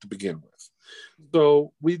perfect to begin with.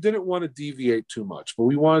 So we didn't want to deviate too much, but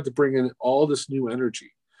we wanted to bring in all this new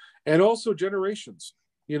energy, and also generations.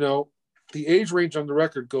 The age range on the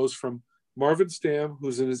record goes from Marvin Stamm,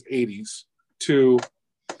 who's in his 80s, to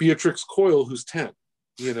Beatrix Coyle, who's 10,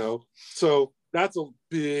 so that's a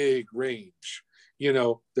big range.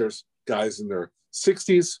 There's guys in their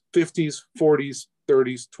 60s, 50s, 40s,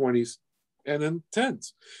 30s, 20s, and then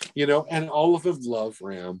 10s, and all of them love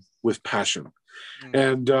Ram with passion.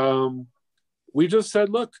 And we just said,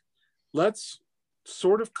 look, let's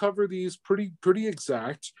sort of cover these pretty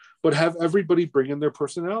exact, but have everybody bring in their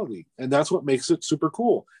personality. And that's what makes it super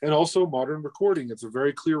cool. And also modern recording. It's a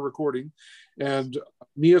very clear recording. And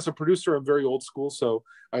me as a producer, I'm very old school. So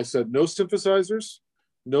I said, no synthesizers,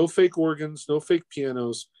 no fake organs, no fake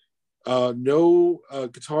pianos, no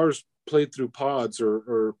guitars played through pods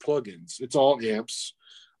or plugins. It's all amps,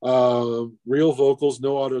 real vocals,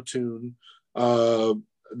 no auto-tune.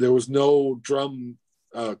 There was no drum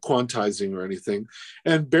quantizing or anything,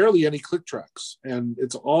 and barely any click tracks. And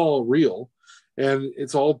it's all real, and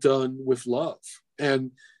it's all done with love.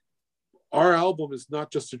 And our album is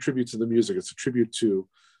not just a tribute to the music, it's a tribute to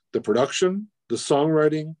the production, the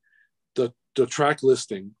songwriting, the track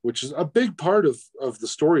listing, which is a big part of the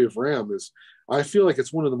story of Ram. Is I feel like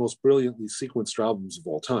it's one of the most brilliantly sequenced albums of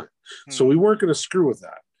all time. So we weren't going to screw with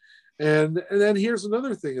that. And then here's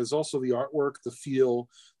another thing, is also the artwork, the feel,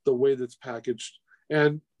 the way that's packaged,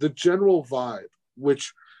 and the general vibe,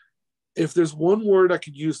 which, if there's one word I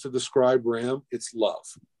could use to describe Ram, it's love.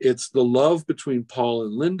 It's the love between Paul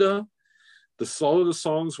and Linda. All of the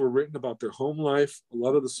songs were written about their home life. A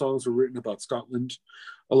lot of the songs were written about Scotland.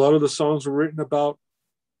 A lot of the songs were written about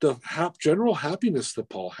the general happiness that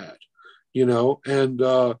Paul had, and,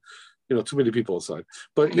 too many people aside.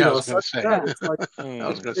 But, yeah, I was going to say. It's like,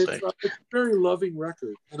 it's a very loving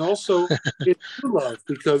record. And also, it's true love,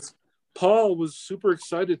 because Paul was super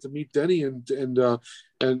excited to meet Denny and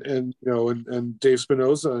Dave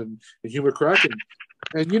Spinoza and Hugh McCracken.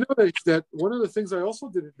 And that one of the things I also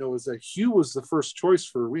didn't know is that Hugh was the first choice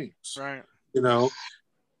for Wings. Right.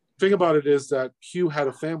 Thing about it is that Hugh had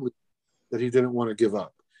a family that he didn't want to give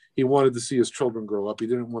up. He wanted to see his children grow up. He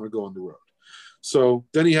didn't want to go on the road. So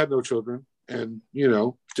Denny had no children, and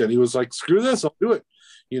Denny was like, "Screw this, I'll do it,"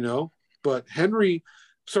 But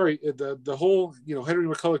the whole Henry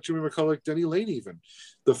McCulloch, Jimmy McCulloch, Denny Lane, even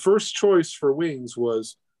the first choice for Wings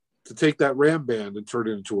was to take that Ram band and turn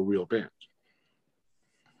it into a real band.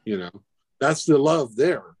 That's the love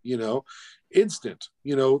there. Instant.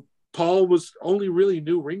 Paul was only really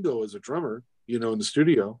knew Ringo as a drummer, in the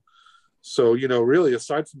studio. So, really,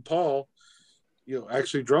 aside from Paul,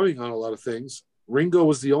 actually drumming on a lot of things, Ringo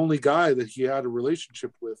was the only guy that he had a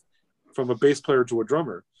relationship with from a bass player to a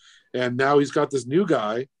drummer. And now he's got this new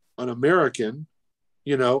guy, an American,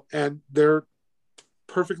 and they're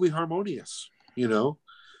perfectly harmonious.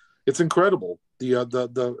 It's incredible.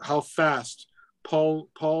 The how fast Paul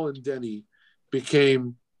and Denny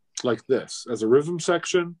became like this as a rhythm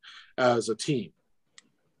section, as a team.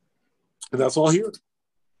 And that's all here.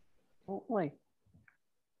 Totally.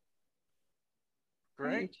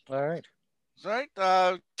 Great. All right.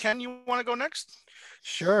 Ken, you want to go next?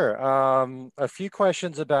 Sure. A few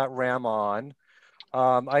questions about Ram On.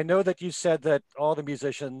 I know that you said that all the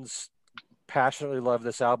musicians passionately love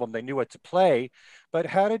this album. They knew what to play, but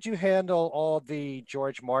how did you handle all the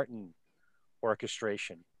George Martin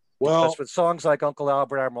orchestration? Well, because with songs like Uncle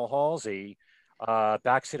Albert, Admiral Halsey,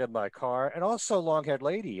 Backseat of My Car, and also Long Haired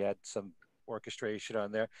Lady had some orchestration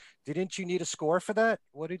on there. Didn't you need a score for that?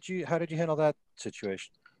 How did you handle that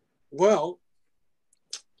situation? Well,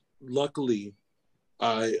 luckily,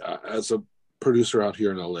 I as a producer out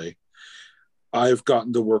here in LA, I've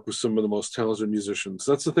gotten to work with some of the most talented musicians.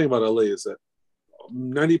 That's the thing about LA, is that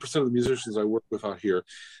 90% of the musicians I work with out here,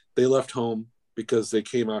 they left home because they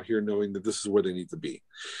came out here knowing that this is where they need to be.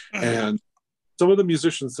 And some of the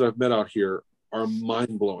musicians that I've met out here are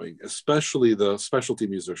mind-blowing, especially the specialty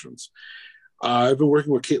musicians. I've been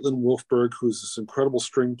working with Caitlin Wolfberg, who's this incredible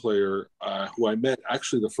string player who I met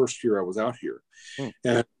actually the first year I was out here.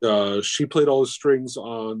 And she played all the strings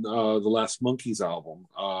on the last Monkees album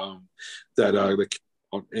that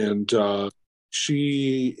came out. And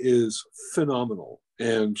she is phenomenal.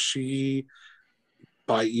 And she,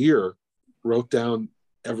 by ear, wrote down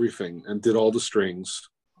everything and did all the strings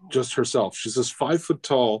just herself. She's this 5 foot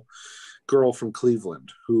tall girl from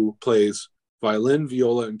Cleveland who plays violin,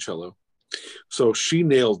 viola, and cello. So she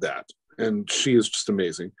nailed that, and she is just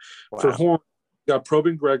amazing. Wow. For horn, we got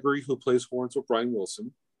Probin Gregory, who plays horns with Brian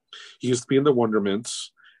Wilson. He used to be in the Wondermints,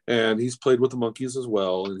 and he's played with the Monkees as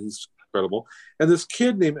well, and he's incredible. And this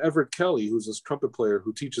kid named Everett Kelly, who's this trumpet player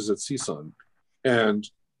who teaches at CSUN, and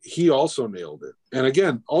he also nailed it. And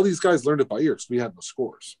again, all these guys learned it by ear because we had no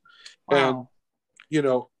scores. Wow.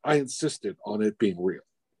 And, I insisted on it being real.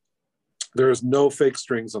 There is no fake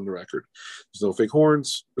strings on the record. There's no fake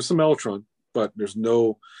horns. There's some mellotron, but there's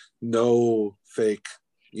no fake.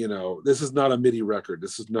 This is not a MIDI record.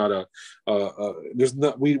 This is not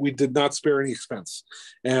we did not spare any expense,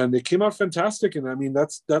 and it came out fantastic. And I mean,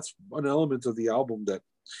 that's an element of the album that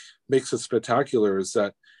makes it spectacular, is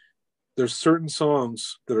that there's certain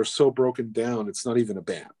songs that are so broken down it's not even a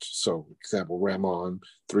band. So, for example, Ram On,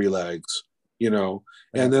 Three Legs,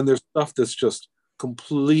 and then there's stuff that's just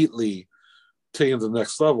completely taken to the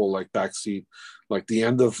next level, like Backseat, like the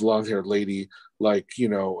end of Long Haired Lady, like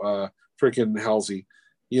freaking Halsey.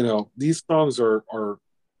 These songs are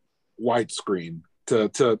widescreen.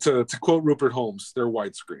 To quote Rupert Holmes, they're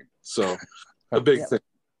widescreen. So a big thing.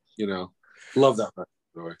 Love that, by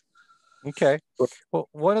the way. Okay. Well,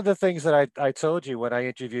 one of the things that I told you when I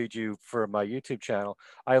interviewed you for my YouTube channel,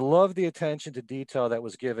 I love the attention to detail that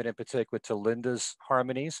was given in particular to Linda's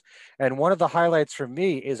harmonies. And one of the highlights for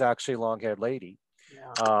me is actually Long Haired Lady.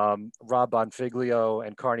 Yeah. Rob Bonfiglio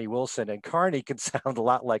and Carney Wilson. And Carney can sound a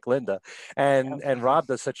lot like Linda. And Rob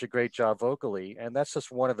does such a great job vocally. And that's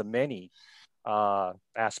just one of the many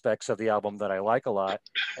aspects of the album that I like a lot,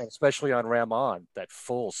 and especially on Ram On, that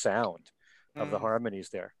full sound of the harmonies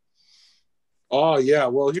there. Oh, yeah.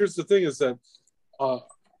 Well, here's the thing, is that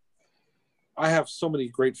I have so many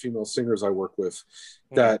great female singers I work with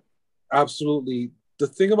that absolutely, the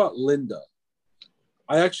thing about Linda,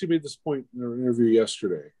 I actually made this point in an interview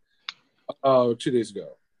yesterday, 2 days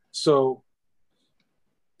ago. So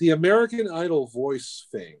the American Idol voice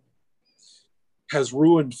thing has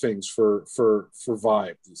ruined things for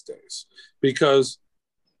Vibe these days, because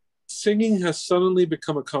singing has suddenly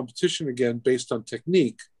become a competition again based on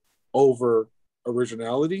technique over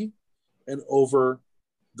originality and over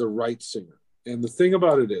the right singer. And the thing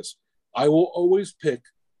about it is, I will always pick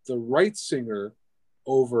the right singer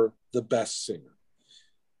over the best singer.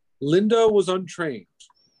 Linda was untrained.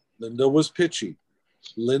 Linda was pitchy.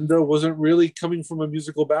 Linda wasn't really coming from a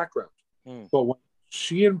musical background. But when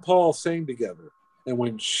she and Paul sang together, and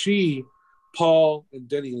when she Paul and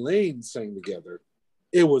Denny Lane sang together,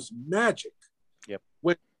 it was magic. Yep.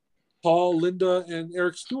 When Paul, Linda, and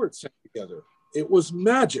Eric Stewart sang together, it was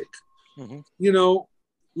magic. Mm-hmm. You know,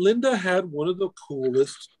 Linda had one of the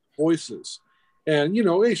coolest voices. And, you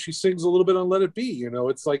know, hey, she sings a little bit on Let It Be. You know,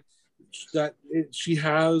 it's like that she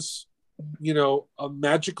has, you know, a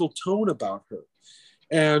magical tone about her.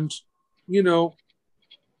 And, you know,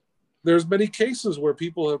 there's many cases where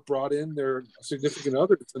people have brought in their significant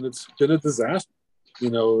others and it's been a disaster. You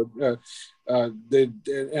know, and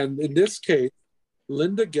in this case,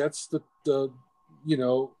 Linda gets the you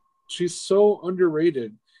know, she's so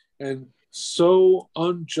underrated and so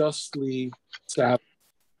unjustly savage.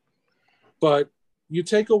 But you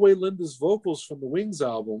take away Linda's vocals from the Wings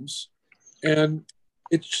albums, and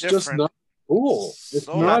it's just not cool. It's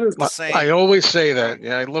So not the same. I always say that.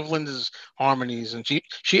 Yeah, I love Linda's harmonies, and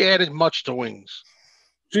she added much to Wings.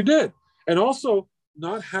 She did, and also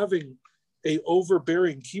not having a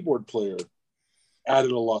overbearing keyboard player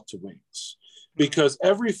added a lot to Wings, because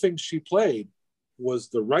everything she played was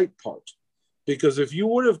the right part. Because if you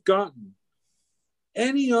would have gotten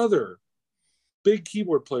any other big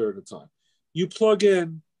keyboard player at the time, you plug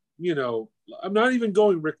in, you know, I'm not even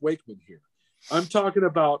going Rick Wakeman here. I'm talking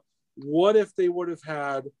about what if they would have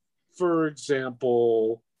had, for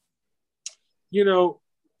example, you know,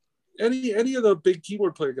 any of the big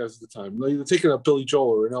keyboard player guys at the time, like taking up Billy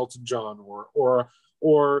Joel or an Elton John or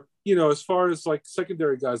you know, as far as like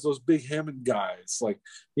secondary guys, those big Hammond guys, like,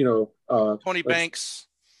 you know, Tony Banks.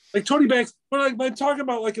 Like Tony Banks, but like I'm talking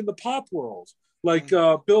about like in the pop world, like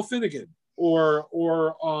Bill Finnegan or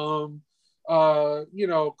you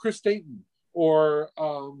know, Chris Dayton or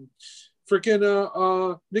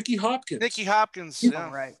freaking Nicky Hopkins. Nicky Hopkins,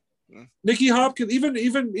 yeah, right. Nicky Hopkins,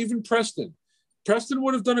 even Preston. Preston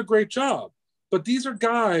would have done a great job, but these are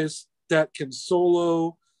guys that can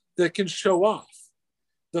solo, that can show off.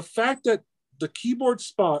 The fact that the keyboard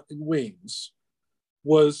spot in Wings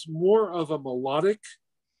was more of a melodic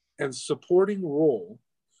and supporting role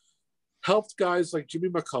helped guys like Jimmy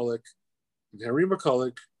McCulloch and Harry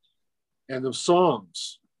McCulloch and the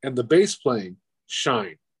songs and the bass playing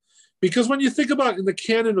shine. Because when you think about in the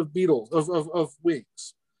canon of Beatles, of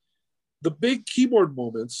Wings, the big keyboard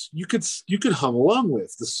moments you could hum along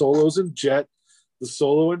with. The solos in Jet, the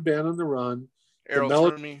solo in Band on the Run, the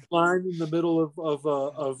melody line in the middle of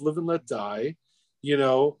Live and Let Die, you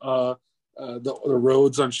know, the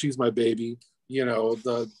Rhodes on She's My Baby, you know,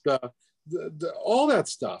 the all that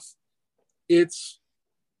stuff. It's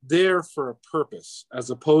there for a purpose, as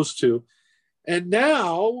opposed to, and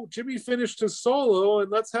now Jimmy finished his solo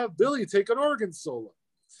and let's have Billy take an organ solo.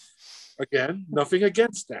 Again, nothing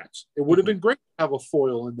against that. It would have been great to have a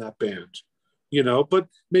foil in that band, you know, but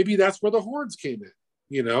maybe that's where the horns came in,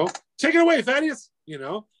 you know. Take it away, Thaddeus, you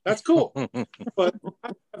know, that's cool. But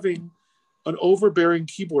having an overbearing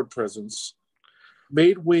keyboard presence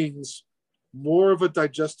made Wings more of a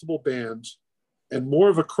digestible band and more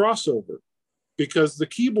of a crossover, because the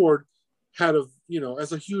keyboard had a, you know,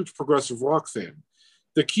 as a huge progressive rock fan,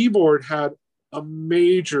 the keyboard had a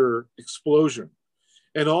major explosion.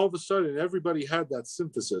 And all of a sudden, everybody had that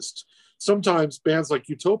synthesis. Sometimes bands like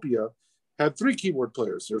Utopia had 3 keyboard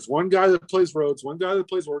players. There's one guy that plays Rhodes, one guy that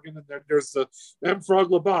plays organ, and then there's the M Frog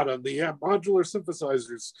Labata, the modular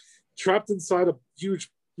synthesizers trapped inside a huge,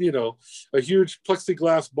 you know, a huge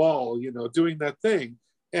plexiglass ball, you know, doing that thing.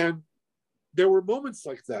 And there were moments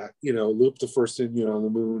like that, you know, Loop the First in, you know, on the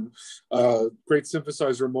Moon, great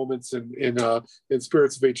synthesizer moments in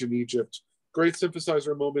Spirits of Ancient Egypt, great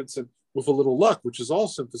synthesizer moments and With a Little Luck, which is all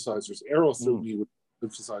synthesizers. Arrow threw me with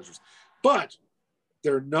synthesizers, but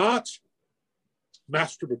they're not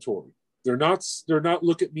masturbatory. They're not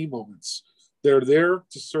look at me moments. They're there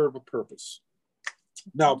to serve a purpose.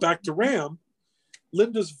 Now back to Ram.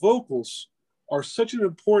 Linda's vocals are such an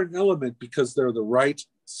important element because they're the right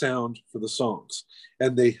sound for the songs,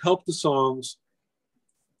 and they help the songs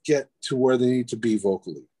get to where they need to be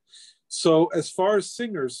vocally. So as far as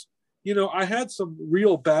singers, you know, I had some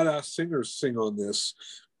real badass singers sing on this,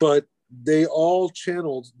 but they all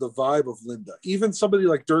channeled the vibe of Linda. Even somebody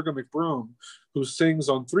like Durga McBrome, who sings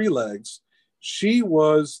on Three Legs, she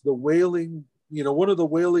was the wailing, you know, one of the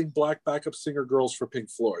wailing black backup singer girls for Pink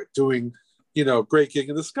Floyd, doing, you know, Great Gig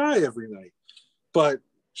in the Sky every night. But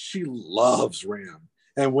she loves Ram.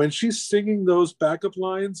 And when she's singing those backup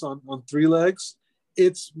lines on Three Legs,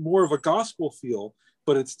 it's more of a gospel feel,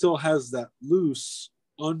 but it still has that loose,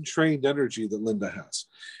 untrained energy that Linda has.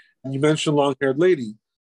 And you mentioned Long Haired Lady.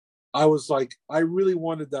 I was like, I really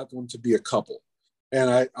wanted that one to be a couple.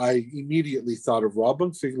 And I immediately thought of Rob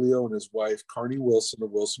Bonfiglio and his wife, Carney Wilson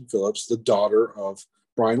of Wilson Phillips, the daughter of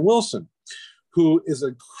Brian Wilson. who is an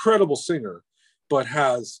incredible singer, but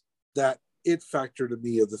has that it factor to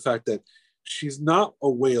me of the fact that she's not a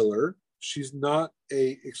wailer, she's not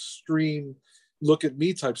a extreme look at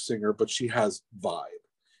me type singer, but she has vibe.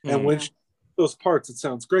 And when she those parts, it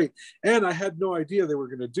sounds great. And I had no idea they were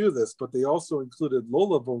going to do this, but they also included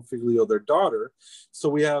Lola Bonfiglio, their daughter. So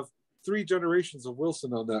we have 3 generations of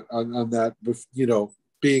Wilson on that, with, you know,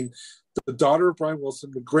 being the daughter of Brian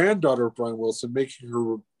Wilson, the granddaughter of Brian Wilson, making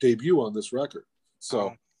her debut on this record.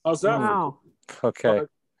 So how's that? Wow. Okay. But,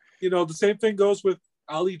 you know, the same thing goes with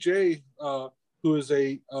Ali J, who is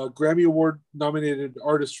a Grammy Award nominated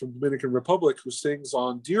artist from Dominican Republic who sings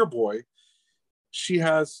on Dear Boy. She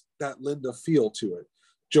has that Linda feel to it.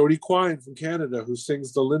 Jody Quine from Canada, who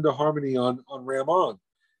sings the Linda harmony on Ram On.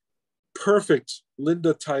 Perfect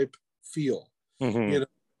Linda type feel. You know,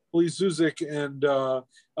 Lee Zuzik and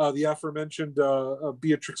the aforementioned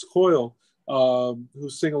Beatrix Coyle, who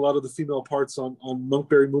sing a lot of the female parts on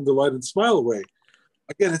Monkberry, Moon Delight, and Smile Away.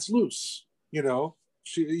 Again, it's loose. You know,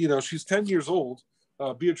 she's 10 years old,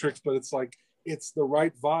 Beatrix, but it's like, it's the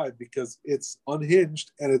right vibe because it's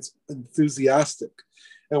unhinged and it's enthusiastic.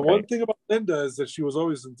 And one thing about Linda is that she was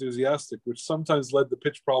always enthusiastic, which sometimes led to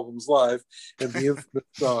Pitch Problems Live and the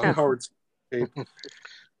infamous Howard Stern tape.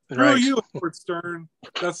 Screw you, Howard Stern.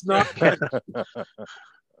 That's not.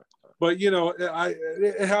 But you know,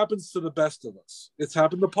 it happens to the best of us. It's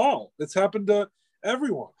happened to Paul. It's happened to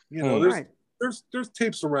everyone. You know, there's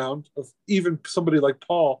tapes around of even somebody like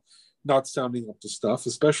Paul not sounding up to stuff,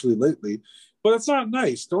 especially lately. But it's not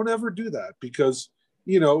nice. Don't ever do that because,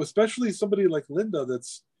 you know, especially somebody like Linda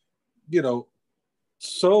that's, you know,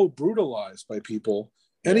 so brutalized by people,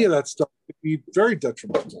 any of that stuff could be very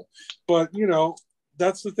detrimental. But, you know,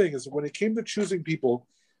 that's the thing is when it came to choosing people,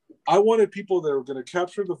 I wanted people that were going to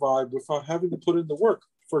capture the vibe without having to put in the work.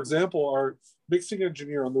 For example, our mixing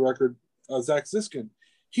engineer on the record, Zach Ziskin,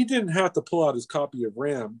 he didn't have to pull out his copy of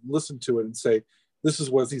Ram, listen to it and say, this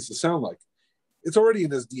is what it needs to sound like. It's already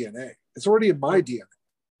in his DNA. It's already in my DNA.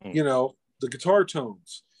 You know, the guitar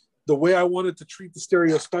tones, the way I wanted to treat the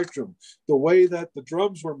stereo spectrum, the way that the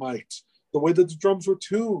drums were mic'd, the way that the drums were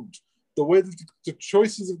tuned, the way that the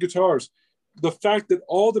choices of guitars, the fact that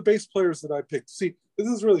all the bass players that I picked. See, this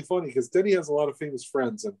is really funny because Denny has a lot of famous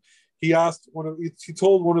friends, and he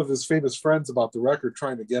told one of his famous friends about the record,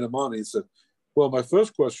 trying to get him on. He said, "Well, my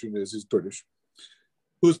first question is, he's British,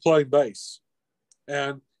 who's playing bass?"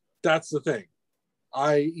 And that's the thing.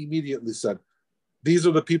 I immediately said, these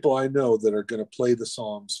are the people I know that are going to play the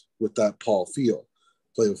songs with that Paul feel.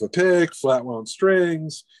 Play with a pick, flat wound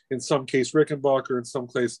strings, in some case Rickenbacker, in some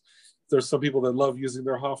case there's some people that love using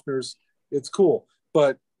their Hofners. It's cool.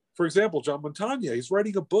 But for example, John Montagna, he's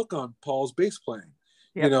writing a book on Paul's bass playing.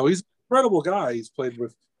 You know, he's an incredible guy. He's played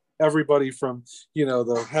with everybody from, you know,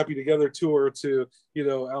 the Happy Together tour to, you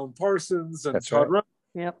know, Alan Parsons and Todd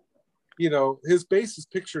Rundgren. You know, his bass is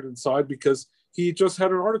pictured inside because he just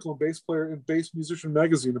had an article in Bass Musician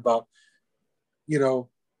magazine about, you know,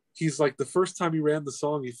 he's like, the first time he ran the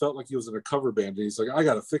song, he felt like he was in a cover band. And he's like, I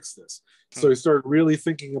got to fix this. So he started really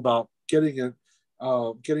thinking about getting the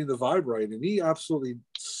vibe right. And he absolutely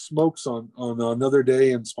smokes on Another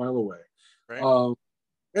Day and Smile Away. And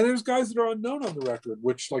there's guys that are unknown on the record,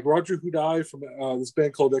 which like Roger Hudai from this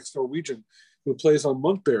band called Ex Norwegian, who plays on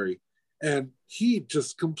Monkberry. And he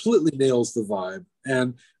just completely nails the vibe.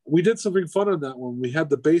 And we did something fun on that one. We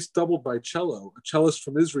had the bass doubled by cello, a cellist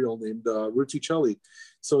from Israel named Ruti Celli.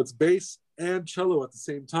 So it's bass and cello at the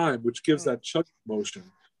same time, which gives that chugging motion,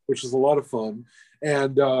 which is a lot of fun.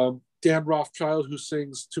 And Dan Rothschild, who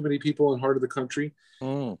sings Too Many People in Heart of the Country,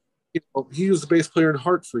 you know, he was the bass player in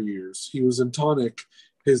Heart for years. He was in Tonic.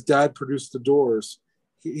 His dad produced The Doors.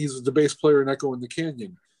 He's the bass player in Echo in the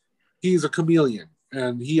Canyon. He's a chameleon.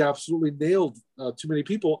 And he absolutely nailed Too Many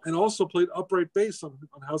People, and also played upright bass on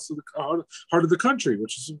Heart of the Country,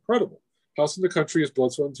 which is incredible. House in the Country is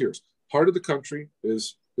Blood, Sweat, and Tears. Heart of the Country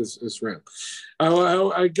is Ram.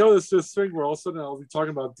 I go this thing where all of a sudden I'll be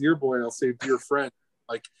talking about Dear Boy, and I'll say Dear Friend,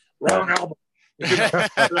 like wrong album. You know?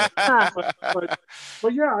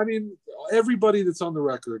 but yeah, I mean, everybody that's on the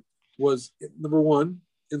record was, number one,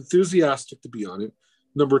 enthusiastic to be on it.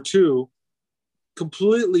 Number two,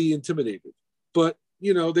 completely intimidated. But,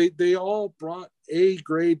 you know, they all brought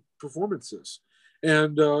A-grade performances.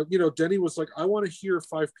 And, you know, Denny was like, I want to hear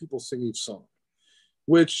 5 people sing each song,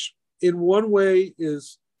 which in one way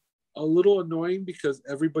is a little annoying because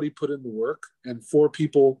everybody put in the work and 4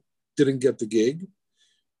 people didn't get the gig.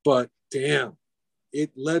 But damn,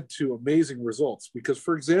 it led to amazing results. Because,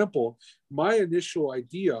 for example, my initial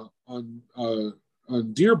idea on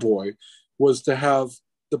Dear Boy was to have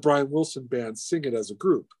the Brian Wilson band sing it as a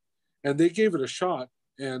group. and they gave it a shot,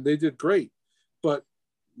 and they did great. But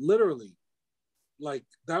literally, like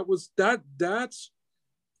that's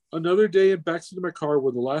Another Day in Backseat of My Car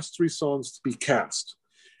were the last three songs to be cast,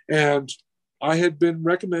 and I had been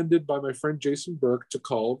recommended by my friend Jason Burke to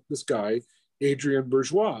call this guy Adrian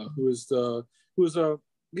Bourgeois, he's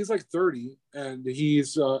like 30, and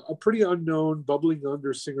he's a pretty unknown, bubbling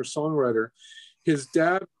under singer-songwriter. His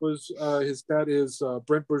dad is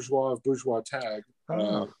Brent Bourgeois of Bourgeois Tag.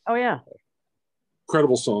 Oh yeah,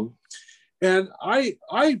 incredible song. And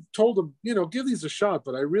I told him, give these a shot,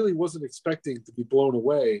 but I really wasn't expecting to be blown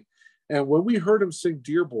away. And when we heard him sing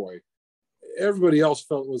Dear Boy, everybody else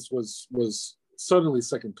felt was suddenly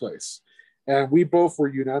second place. And we both were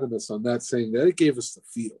unanimous on that, saying that it gave us the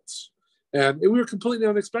feels. And we were completely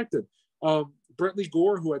unexpected. Brentley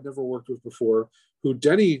Gore, who I'd never worked with before, who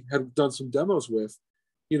Denny had done some demos with,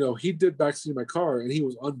 he did Backseat of My Car, and he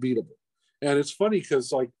was unbeatable. And it's funny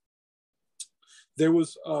because, like, there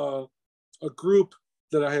was a group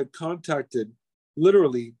that I had contacted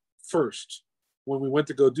literally first when we went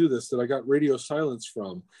to go do this that I got radio silence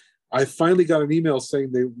from. I finally got an email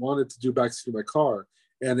saying they wanted to do Backseat of My Car,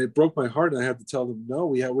 and it broke my heart, and I had to tell them, no,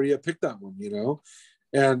 we already had picked that one,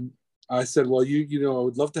 And I said, well, I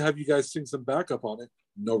would love to have you guys sing some backup on it.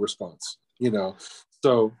 No response,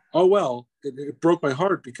 So, oh well, it broke my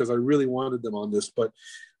heart because I really wanted them on this, but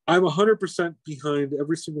I'm 100% behind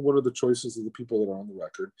every single one of the choices of the people that are on the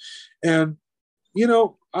record. And,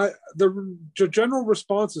 the general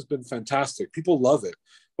response has been fantastic. People love it.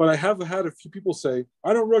 But I have had a few people say,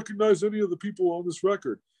 I don't recognize any of the people on this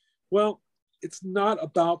record. Well, it's not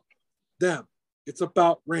about them. It's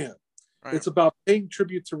about Ram. Right. It's about paying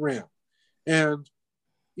tribute to Ram. And,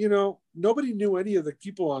 nobody knew any of the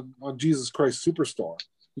people on Jesus Christ Superstar.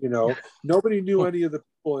 Nobody knew any of the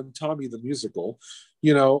people in Tommy the Musical.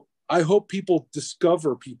 I hope people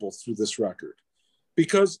discover people through this record,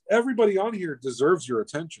 because everybody on here deserves your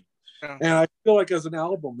attention. Yeah. And I feel like as an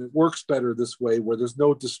album, it works better this way, where there's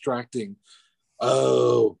no distracting.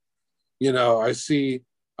 Oh, I see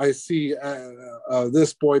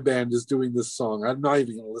this boy band is doing this song. I'm not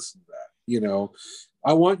even going to listen to that.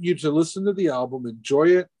 I want you to listen to the album, enjoy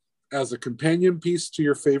it as a companion piece to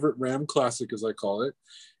your favorite Ram classic, as I call it.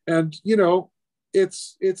 And,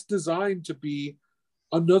 it's designed to be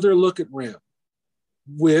another look at Ram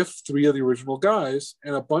with three of the original guys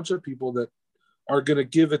and a bunch of people that are going to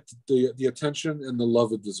give it the attention and the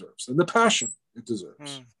love it deserves and the passion it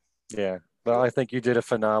deserves. Yeah, well, I think you did a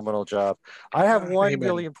phenomenal job. I have one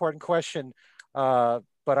really important question, but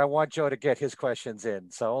I want Joe to get his questions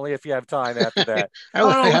in. So only if you have time after that.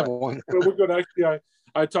 I have one. We're good. Actually,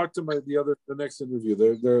 I talked to the next interview.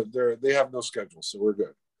 They have no schedule, so we're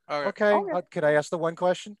good. Okay. Can I ask the one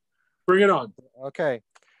question? Bring it on. Okay.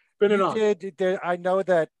 I know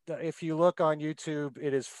that if you look on YouTube,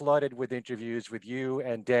 it is flooded with interviews with you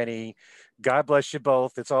and Denny. God bless you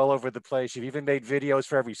both. It's all over the place. You've even made videos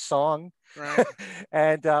for every song. Right.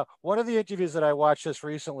 And one of the interviews that I watched just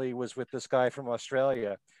recently was with this guy from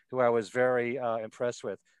Australia, who I was very impressed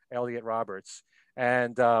with, Elliot Roberts.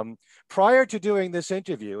 And prior to doing this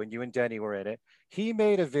interview, and you and Denny were in it, he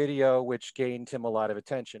made a video which gained him a lot of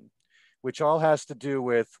attention, which all has to do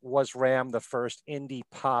with, was Ram the first indie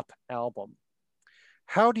pop album?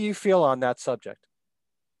 How do you feel on that subject?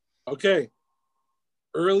 Okay.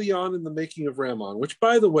 Early on in the making of Ram On, which,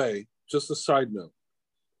 by the way, just a side note,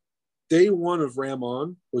 day one of Ram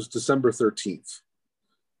On was December 13th.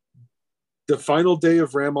 The final day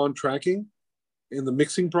of Ram On tracking in the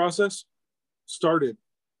mixing process started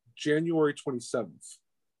January 27th.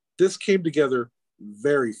 This came together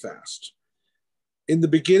very fast. In the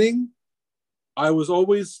beginning, I was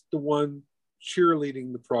always the one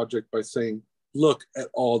cheerleading the project by saying, look at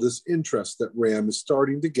all this interest that Ram is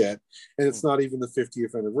starting to get, and it's not even the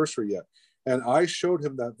 50th anniversary yet. And I showed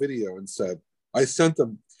him that video and said, I sent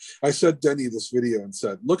Denny this video and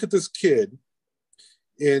said, look at this kid,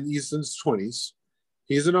 and he's in his 20s.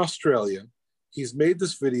 He's in Australia. He's made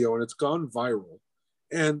this video and it's gone viral.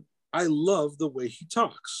 And I love the way he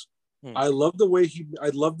talks. I love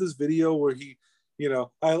this video where he,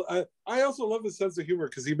 I also love his sense of humor,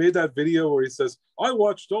 because he made that video where he says, I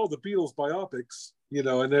watched all the Beatles biopics,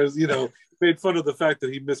 and there's, made fun of the fact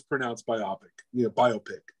that he mispronounced biopic,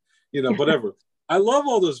 whatever. I love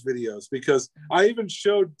all those videos, because I even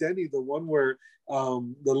showed Denny the one where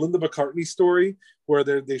the Linda McCartney story, where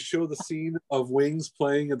they show the scene of Wings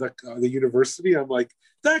playing at the university. I'm like,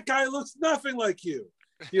 that guy looks nothing like you.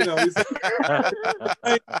 He's like,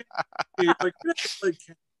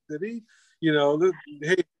 did he?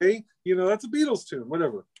 Hey, that's a Beatles tune,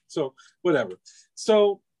 whatever.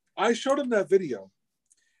 So I showed him that video,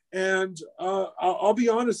 And I'll be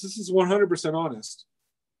honest, this is 100% honest.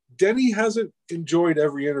 Denny hasn't enjoyed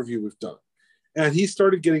every interview we've done. And he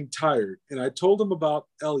started getting tired. And I told him about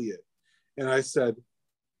Elliot. And I said,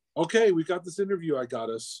 okay, we got this interview I got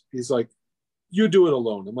us. He's like, you do it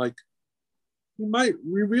alone. I'm like,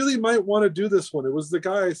 we really might want to do this one. It was the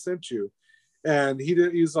guy I sent you. And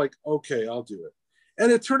he's like, okay, I'll do it.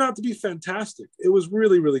 And it turned out to be fantastic. It was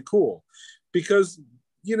really, really cool because,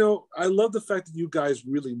 you know, I love the fact that you guys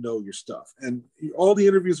really know your stuff. And all the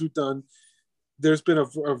interviews we've done, there's been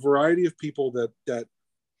a variety of people that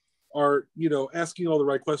are, you know, asking all the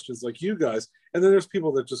right questions like you guys. And then there's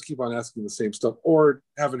people that just keep on asking the same stuff or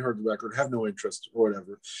haven't heard the record, have no interest or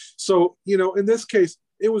whatever. So, you know, in this case,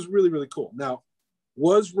 it was really, really cool. Now,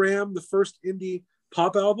 was Ram the first indie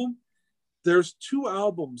pop album? There's two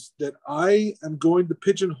albums that I am going to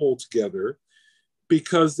pigeonhole together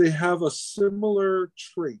because they have a similar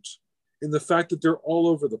trait in the fact that they're all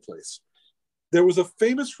over the place. There was a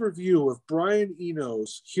famous review of Brian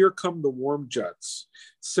Eno's Here Come the Warm Jets,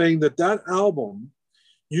 saying that that album,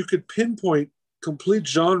 you could pinpoint complete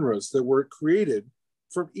genres that were created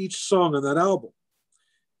from each song on that album.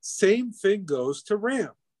 Same thing goes to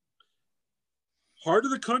Ram. Heart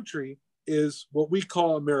of the Country is what we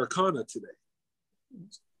call Americana today.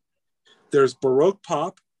 There's Baroque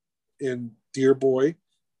pop in Dear Boy,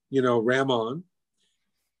 you know, Ram On.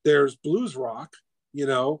 There's blues rock, you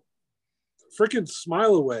know, freaking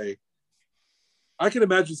Smile Away. I can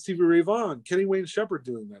imagine Stevie Ray Vaughan, Kenny Wayne Shepherd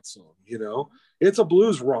doing that song, you know. It's a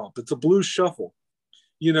blues romp. It's a blues shuffle.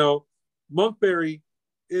 You know, Monkberry,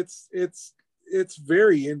 it's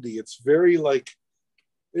very indie. It's very like,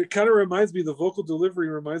 it kind of reminds me, the vocal delivery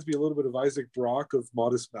reminds me a little bit of Isaac Brock of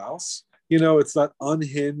Modest Mouse. You know, it's that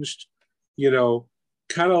unhinged, you know,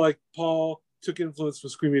 kind of like Paul took influence from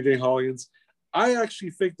Screaming Jay Hollians. I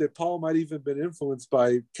actually think that Paul might even been influenced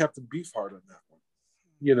by Captain Beefheart on that one.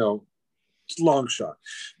 You know, long shot.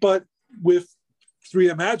 But with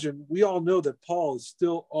Reimagine, we all know that Paul is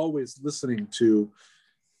still always listening to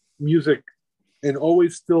music and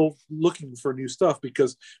always still looking for new stuff,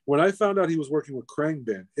 because when I found out he was working with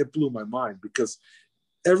Khruangbin, it blew my mind, because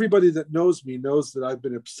everybody that knows me knows that I've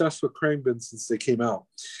been obsessed with Khruangbin since they came out.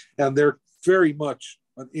 And they're very much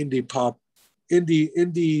an indie pop,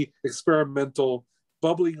 indie experimental,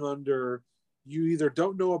 bubbling under. You either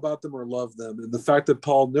don't know about them or love them. And the fact that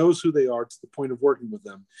Paul knows who they are to the point of working with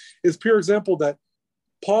them is pure example that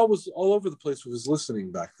Paul was all over the place with his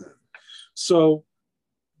listening back then. So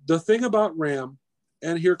the thing about Ram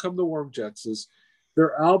and Here Come the Warm Jets is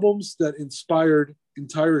they're albums that inspired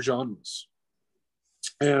entire genres.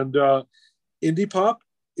 And indie pop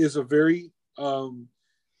is a very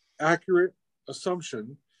accurate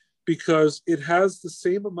assumption, because it has the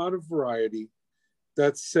same amount of variety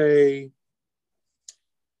that, say,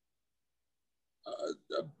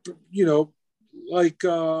 you know, like it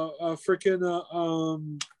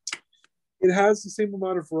has the same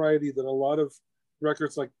amount of variety that a lot of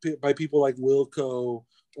records like by people like Wilco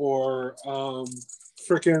or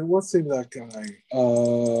what's the name of that guy?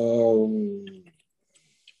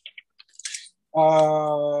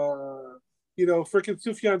 You know,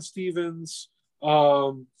 Sufjan Stevens.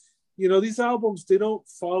 You know, these albums, they don't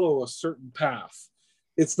follow a certain path.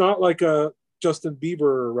 It's not like a Justin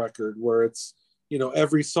Bieber record where it's, you know,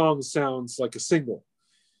 every song sounds like a single.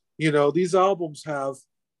 You know, these albums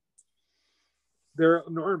they're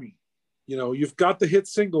an army. You know, you've got the hit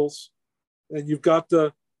singles and you've got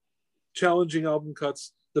the challenging album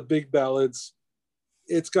cuts, the big ballads.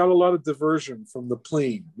 It's got a lot of diversion from the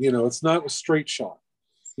plain. You know, it's not a straight shot.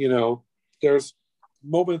 You know, there's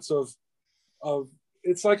moments of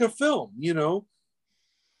it's like a film, you know.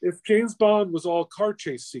 If James Bond was all car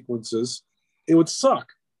chase sequences, it would suck.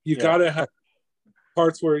 You gotta have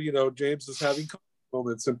parts where, you know, James is having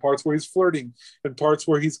moments, and parts where he's flirting, and parts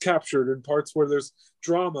where he's captured, and parts where there's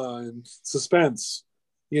drama and suspense.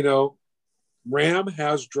 You know, Ram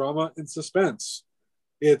has drama and suspense.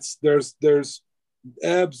 There's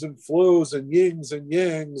ebbs and flows and yings and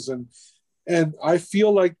yangs, and I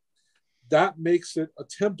feel like that makes it a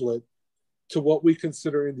template to what we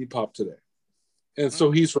consider indie pop today. And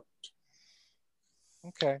so he's right.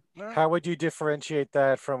 Okay. How would you differentiate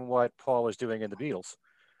that from what Paul was doing in the Beatles?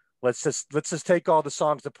 Let's just take all the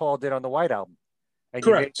songs that Paul did on the White Album, and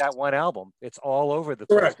you made that one album. It's all over the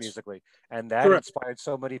place musically, and that inspired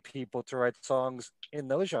so many people to write songs in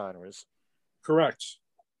those genres. Correct.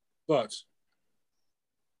 But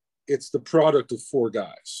it's the product of four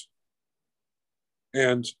guys.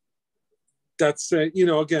 And that's, you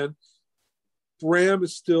know, again, Ram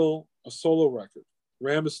is still a solo record.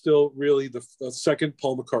 Ram is still really the second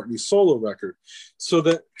Paul McCartney solo record. So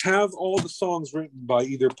that have all the songs written by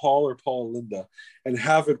either Paul or Paul and Linda and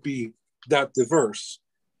have it be that diverse.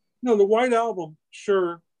 No, the White Album,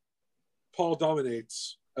 sure, Paul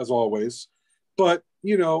dominates as always, but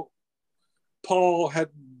Paul had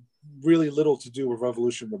really little to do with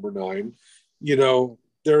Revolution Number 9.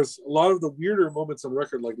 There's a lot of the weirder moments on the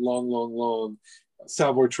record, like Long, Long, Long,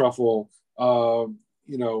 Savoy Truffle.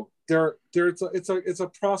 It's a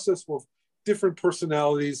process with different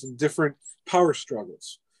personalities and different power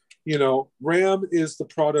struggles. Ram is the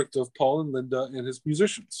product of Paul and Linda and his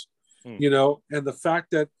musicians. And the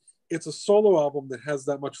fact that it's a solo album that has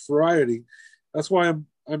that much variety, that's why I'm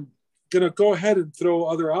gonna go ahead and throw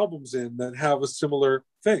other albums in that have a similar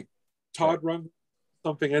thing. Todd Rundgren,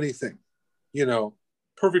 Something Anything,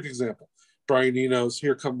 perfect example. Brian Eno's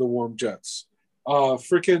Here Come the Warm Jets.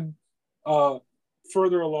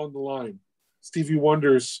 Further along the line, Stevie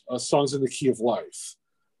Wonder's Songs in the Key of Life.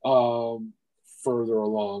 Further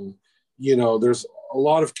along, there's a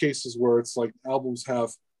lot of cases where it's like albums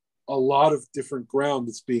have a lot of different ground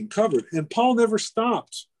that's being covered, and Paul never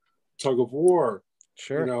stopped. Tug of War,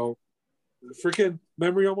 sure. Freaking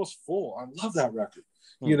Memory Almost Full. I love that record.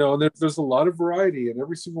 And there's a lot of variety in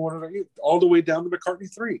every single one of them, all the way down to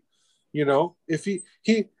McCartney 3. If he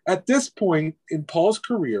at this point in Paul's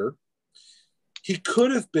career, he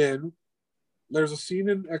could have been. There's a scene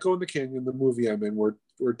in Echo in the Canyon, the movie I'm in, where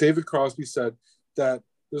David Crosby said that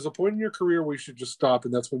there's a point in your career where you should just stop,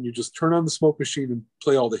 and that's when you just turn on the smoke machine and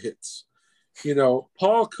play all the hits.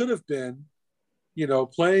 Paul could have been,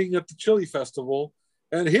 playing at the Chili Festival,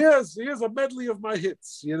 and here's a medley of my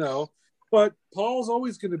hits, But Paul's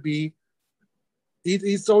always going to be,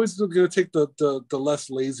 he's always going to take the less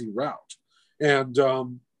lazy route, and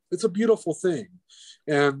it's a beautiful thing.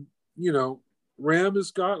 And Ram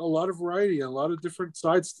has got a lot of variety and a lot of different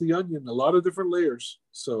sides to the onion, a lot of different layers.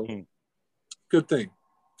 So, good thing.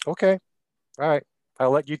 Okay, all right. I'll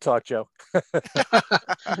let you talk, Joe.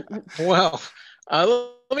 Well,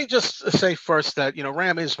 let me just say first that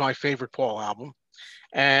Ram is my favorite Paul album,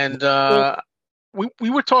 and we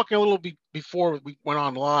were talking a little bit before we went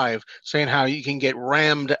on live, saying how you can get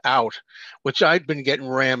rammed out, which I'd been getting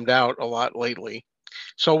rammed out a lot lately.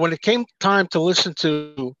 So when it came time to listen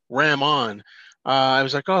to Ram On, I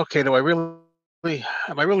was like, oh, okay, am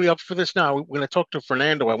I really up for this now? We're going to talk to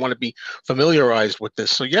Fernando. I want to be familiarized with this.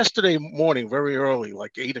 So yesterday morning, very early,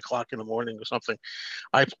 like 8 o'clock in the morning or something,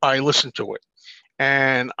 I listened to it,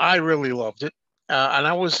 and I really loved it. And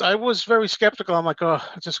I was very skeptical. I'm like, oh,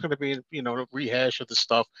 it's just going to be, a rehash of the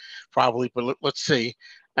stuff, probably, but let's see.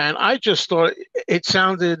 And I just thought it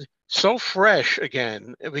sounded so fresh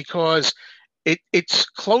again, because it's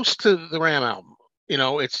close to the Ram album.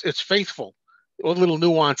 It's faithful. What little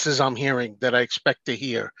nuances I'm hearing that I expect to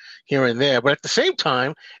hear here and there. But at the same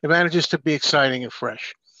time, it manages to be exciting and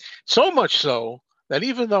fresh. So much so that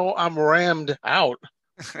even though I'm rammed out,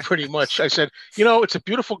 pretty much, I said, it's a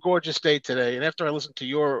beautiful, gorgeous day today. And after I listened to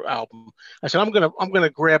your album, I said, I'm gonna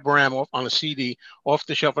grab Ram off on a CD off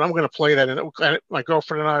the shelf, and I'm gonna play that. And my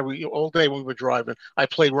girlfriend and I, all day when we were driving, I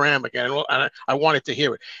played Ram again, and I wanted to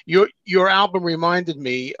hear it. Your album reminded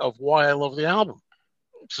me of why I love the album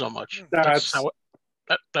so much. That's how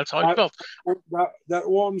I felt. That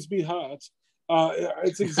warms me heart.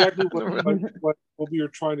 It's exactly what we are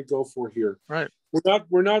trying to go for here. Right.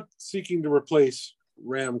 We're not seeking to replace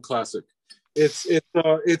Ram Classic. It's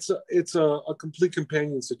a complete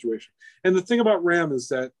companion situation. And the thing about Ram is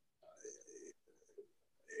that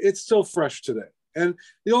it's still fresh today. And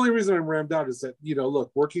the only reason I'm rammed out is that,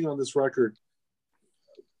 look, working on this record,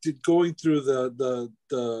 going through the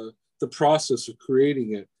process of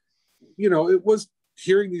creating it, it was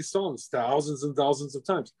hearing these songs thousands and thousands of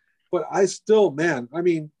times. But I still,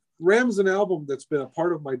 Ram's an album that's been a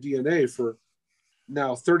part of my DNA for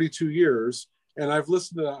now 32 years. And I've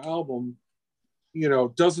listened to that album,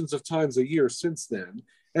 dozens of times a year since then.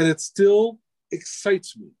 And it still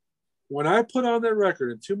excites me. When I put on that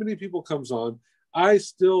record and Too Many People comes on, I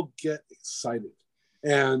still get excited.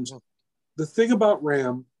 And the thing about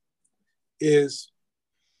Ram is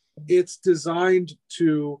it's designed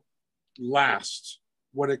to last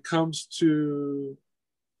when it comes to,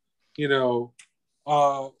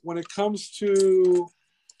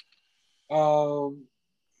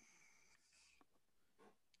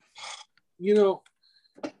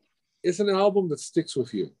 it's an album that sticks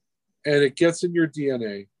with you and it gets in your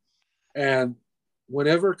DNA. And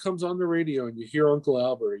whenever it comes on the radio and you hear Uncle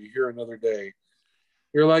Albert or you hear Another Day,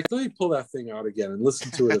 you're like, let me pull that thing out again and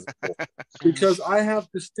listen to it. Because I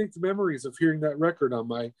have distinct memories of hearing that record on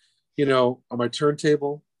my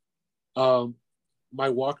turntable. my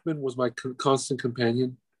Walkman was my constant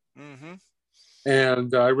companion. Mm-hmm.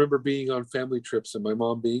 And I remember being on family trips and my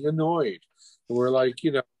mom being annoyed. And we're like,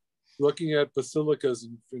 you know, looking at basilicas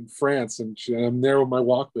in France, and I'm there with my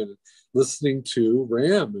Walkman listening to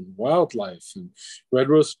Ram and Wildlife and Red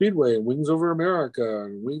Rose Speedway and Wings Over America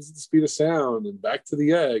and Wings at the Speed of Sound and Back to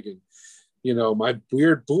the Egg, and you know, my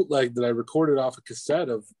weird bootleg that I recorded off a cassette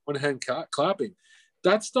of one hand clapping.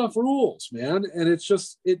 That stuff rules, man. And it's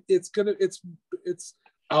just it's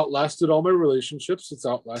outlasted all my relationships. It's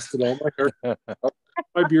outlasted all my hair,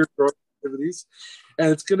 my beard growth activities, and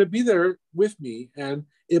it's going to be there with me. And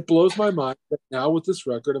it blows my mind that now with this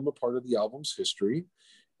record, I'm a part of the album's history,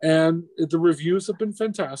 and the reviews have been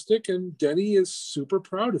fantastic. And Denny is super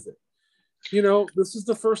proud of it. You know, this is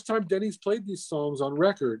the first time Denny's played these songs on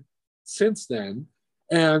record since then,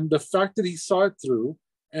 and the fact that he saw it through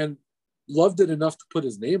and loved it enough to put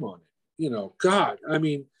his name on it, you know, God, I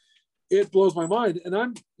mean, it blows my mind. And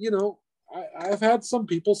I'm, you know, I've had some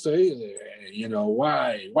people say, you know,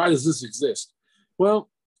 why does this exist? Well,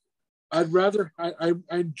 I'd rather, I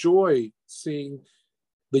enjoy seeing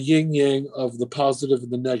the yin yang of the positive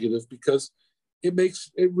and the negative, because it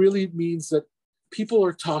really means that people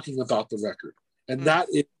are talking about the record, and that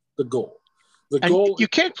is the goal. The goal. You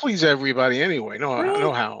can't please everybody anyway.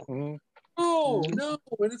 No how. No,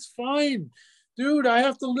 and it's fine. Dude, I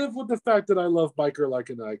have to live with the fact that I love Biker Like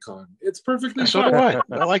an Icon. It's perfectly so fine. Do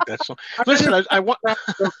I. I like that song. Listen, I want.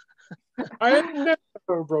 I have never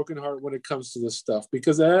a broken heart when it comes to this stuff,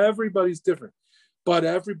 because everybody's different, but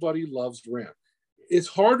everybody loves Ram. It's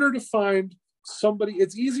harder to find somebody.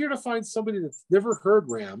 It's easier to find somebody that's never heard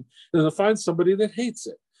Ram than to find somebody that hates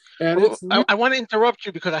it. And I want to interrupt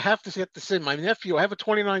you because I have to get this in. My nephew, I have a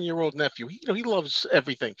 29-year-old nephew. He loves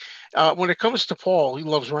everything. When it comes to Paul, he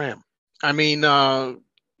loves Ram. I mean,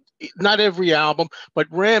 not every album, but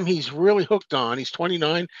Ram, he's really hooked on. He's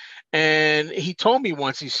 29, and he told me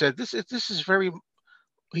once. He said, "This is very."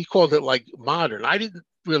 He called it like modern. I didn't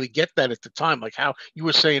really get that at the time, like how you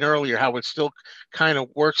were saying earlier, how it still kind of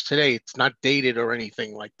works today. It's not dated or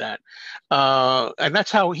anything like that. And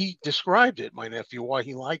that's how he described it, my nephew, why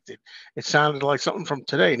he liked it. It sounded like something from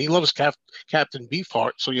today. And he loves Captain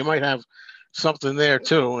Beefheart, so you might have something there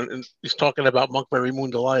too. And he's talking about Monkberry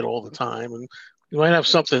Moon Delight all the time, and you might have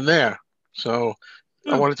something there. So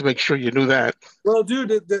I wanted to make sure you knew that. Well,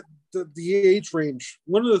 dude, the age range,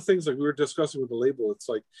 one of the things like we were discussing with the label, it's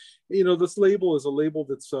like, you know, this label is a label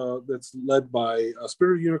that's led by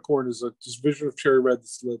Spirit of Unicorn, is a division of Cherry Red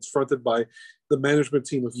that's fronted by the management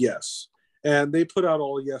team of Yes, and they put out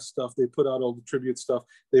all Yes stuff, they put out all the tribute stuff,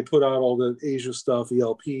 they put out all the Asia stuff,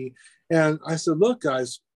 ELP. And I said, look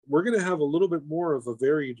guys, we're going to have a little bit more of a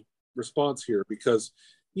varied response here, because,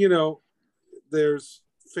 you know, there's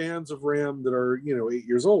fans of Ram that are, you know, 8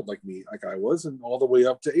 years old like me, like I was, and all the way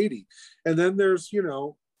up to 80. And then there's, you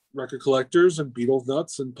know, record collectors and Beatles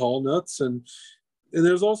nuts and Paul nuts, and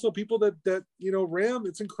there's also people that you know, Ram.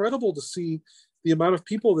 It's incredible to see the amount of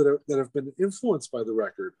people that have been influenced by the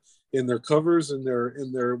record in their covers and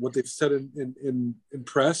their what they've said in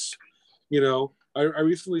press. You know, I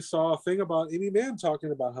recently saw a thing about Amy Mann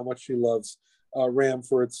talking about how much she loves Ram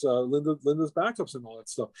for its Linda's backups and all that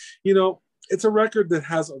stuff. You know, it's a record that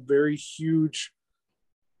has a very huge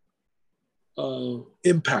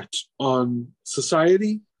impact on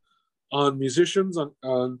society, on musicians,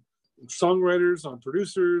 on songwriters, on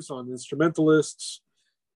producers, on instrumentalists.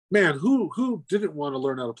 Man, who didn't want to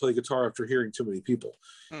learn how to play guitar after hearing too many people?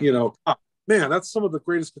 You know, man, that's some of the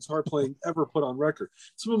greatest guitar playing ever put on record.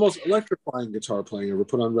 Some of the most electrifying guitar playing ever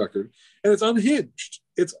put on record. And it's unhinged.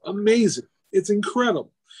 It's amazing. It's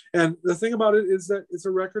incredible. And the thing about it is that it's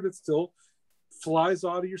a record that still flies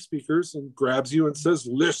out of your speakers and grabs you and says,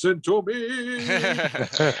 listen to me.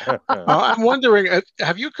 I'm wondering,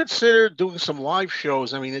 have you considered doing some live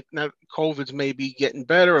shows? I mean, now COVID's maybe getting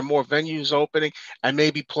better and more venues opening, and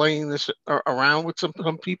maybe playing this around with some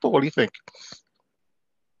people. What do you think?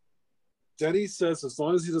 Denny says as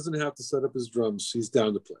long as he doesn't have to set up his drums, he's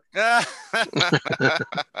down to play.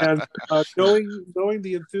 And knowing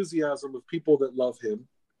the enthusiasm of people that love him,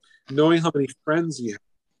 knowing how many friends he has,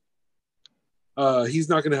 he's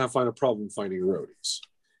not going to find a problem finding roadies.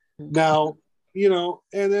 Now, you know,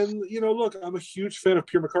 and then, you know, look, I'm a huge fan of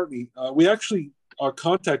Pure McCartney. We actually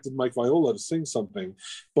contacted Mike Viola to sing something,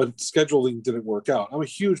 but scheduling didn't work out. I'm a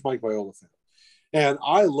huge Mike Viola fan. And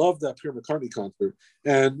I love that Pure McCartney concert.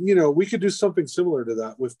 And, you know, we could do something similar to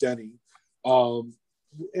that with Denny. And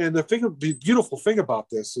the beautiful thing about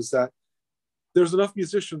this is that there's enough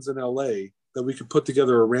musicians in LA that we could put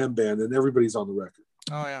together a Ram band and everybody's on the record.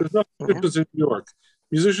 Oh, yeah. There's enough musicians in New York,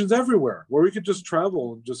 musicians everywhere, where we could just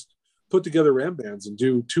travel and just put together Ram bands and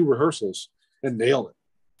do 2 rehearsals and nail it.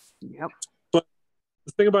 Yep. But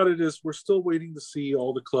the thing about it is we're still waiting to see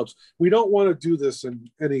all the clubs. We don't want to do this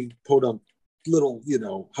in any podunk little,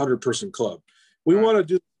 100-person club. We want to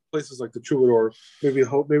do places like the Troubadour, maybe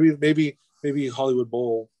Hollywood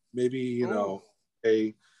Bowl, maybe, a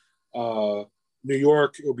New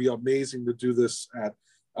York. It would be amazing to do this at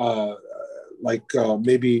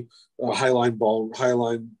maybe a Highline ballroom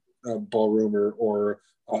or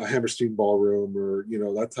Hammerstein ballroom, or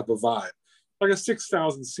that type of vibe, like a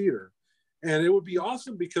 6,000 seater. And it would be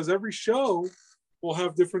awesome because every show will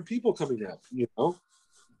have different people coming up.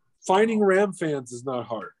 Finding Ram fans is not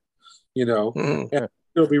hard, and it'll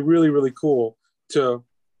be really, really cool to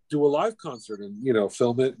do a live concert and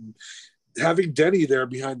film it. And having Denny there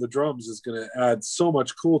behind the drums is going to add so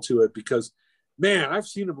much cool to it, because man, I've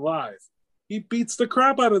seen him live. He beats the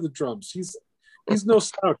crap out of the drums. He's no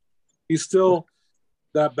slouch. He's still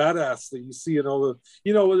that badass that you see in all the,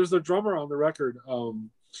 there's a drummer on the record.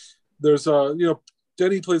 There's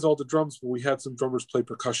Denny plays all the drums, but we had some drummers play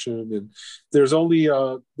percussion. And there's only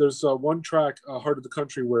one track, Heart of the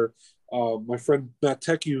Country, where my friend Matt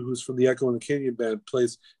Tekiu, who's from the Echo and the Canyon band,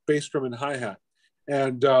 plays bass drum and hi-hat.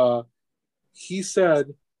 And he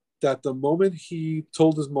said that the moment he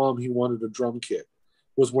told his mom he wanted a drum kit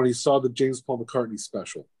was when he saw the James Paul McCartney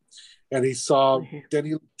special. And he saw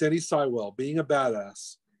Denny Seiwell being a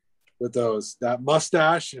badass with that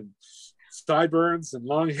mustache and sideburns and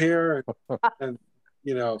long hair and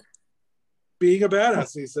being a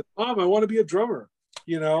badass. And he said, Mom, I want to be a drummer.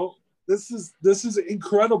 This is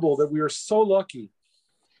incredible that we are so lucky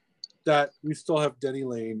that we still have Denny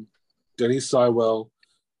Lane, Denny Seiwell,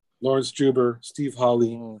 Lawrence Juber, Steve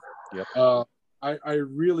Holley. Yep. I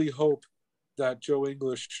really hope that Joe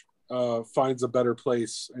English finds a better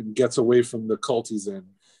place and gets away from the cult he's in,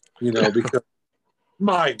 because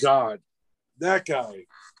my God, that guy.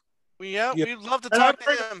 We'd love to talk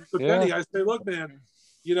to him. But Denny, I say, look, man,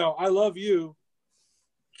 I love you.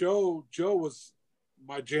 Joe was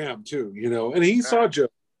my jam too, and he saw Joe.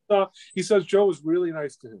 He says Joe was really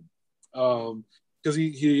nice to him, because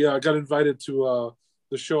he got invited to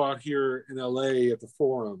the show out here in LA at the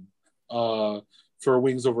Forum for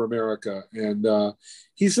Wings Over America, and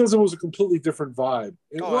he says it was a completely different vibe.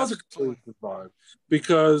 It was a completely different vibe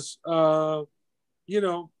because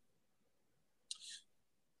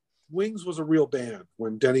Wings was a real band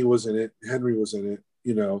when Denny was in it, Henry was in it.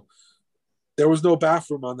 There was no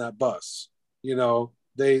bathroom on that bus.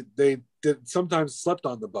 They sometimes slept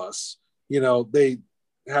on the bus. It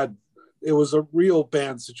was a real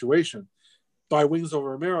band situation. By Wings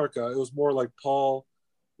Over America, it was more like Paul,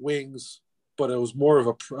 Wings, but it was more of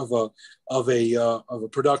a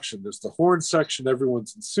production. There's the horn section.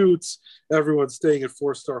 Everyone's in suits. Everyone's staying at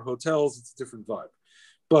 4-star hotels. It's a different vibe.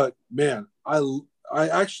 But man, I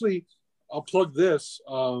actually, I'll plug this.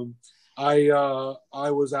 I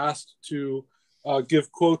was asked to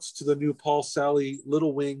give quotes to the new Paul Sally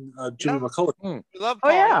Little Wing Jimmy McCulloch. We love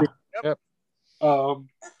Paul. Oh yeah. Yep.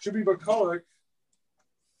 Jimmy McCulloch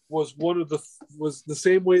was was the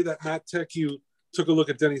same way that Matt Tekiu took a look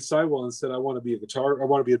at Denny Seiwell and said, I want to be a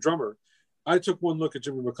drummer. I took one look at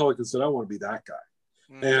Jimmy McCulloch and said, I want to be that guy.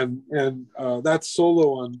 And that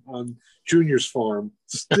solo on Junior's Farm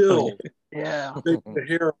still makes the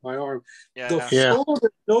hair on my arm. The solo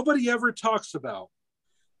that nobody ever talks about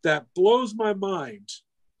that blows my mind.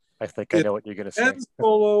 I think I know what you're going to say. End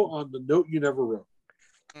solo on The Note You Never Wrote.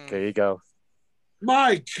 There you go.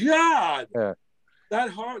 My God. Yeah.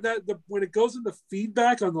 When it goes into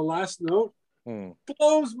feedback on the last note,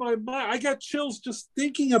 blows my mind. I got chills just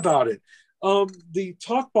thinking about it. The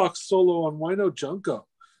talkbox solo on Wino Junko,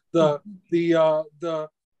 the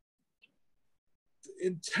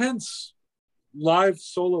intense live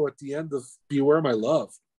solo at the end of Beware My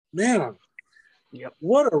Love. Man,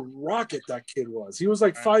 what a rocket that kid was. He was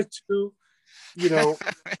like 5'2", Hey,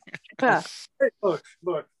 look,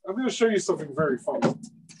 I'm going to show you something very funny.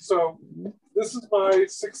 So this is my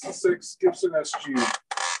 66 Gibson SG.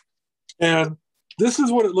 And this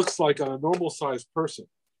is what it looks like on a normal sized person.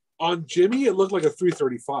 On Jimmy, it looked like a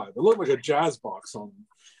 335. It looked like a jazz box on him.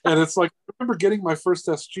 And it's like, I remember getting my first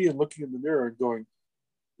SG and looking in the mirror and going,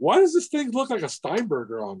 why does this thing look like a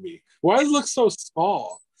Steinberger on me? Why does it look so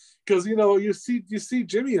small? Because, you see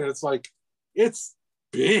Jimmy and it's like, it's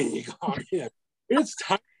big on him. It's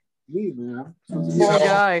tiny to me, man. Poor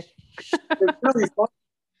guy. It's really fun.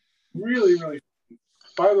 Really, really.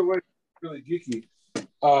 By the way, really geeky.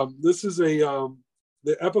 This is the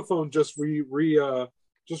Epiphone just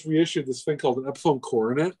reissued this thing called an Epiphone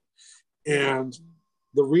Coronet, and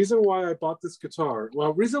the reason why I bought this guitar,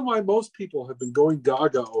 well, the reason why most people have been going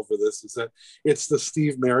gaga over this is that it's the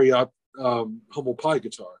Steve Marriott Humble Pie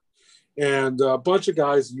guitar. And a bunch of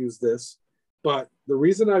guys use this. But the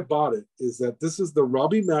reason I bought it is that this is the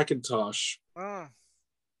Robbie McIntosh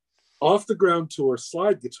Off the Ground Tour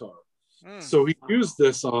slide guitar. So he used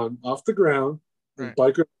this on Off the Ground and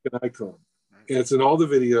Biker Like an Icon. And it's in all the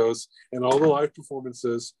videos and all the live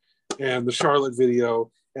performances and the Charlotte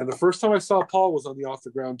video. And the first time I saw Paul was on the Off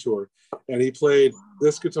the Ground tour, and he played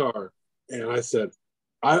this guitar. And I said,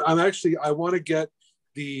 I want to get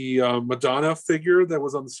the Madonna figure that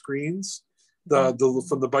was on the screens, the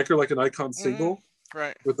from the Biker Like an Icon single,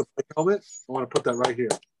 with the helmet. I want to put that right here.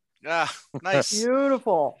 Yeah, nice.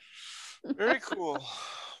 Beautiful. Very cool.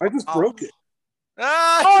 I just broke it.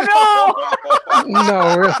 Oh no!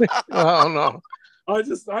 No, really? Oh no! I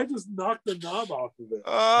just knocked the knob off of it.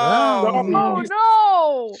 Oh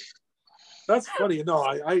no! That's funny. No,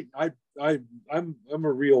 I'm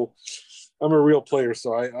a real player.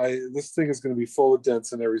 So I this thing is going to be full of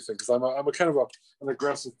dents and everything because I'm a kind of an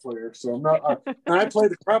aggressive player. So I'm not. And I play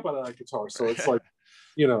the crap out of that guitar. So it's like,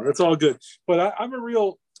 it's all good. But I'm a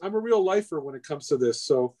real lifer when it comes to this.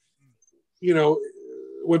 So,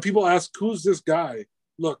 when people ask who's this guy,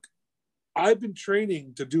 look, I've been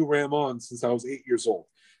training to do Ram On since I was 8 years old.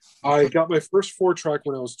 I got my first 4-track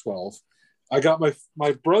when I was 12. I got my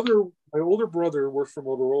older brother worked for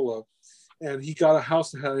Motorola, and he got a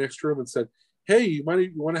house that had an extra room and said, "Hey, you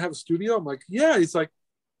want to have a studio?" I'm like, "Yeah." He's like,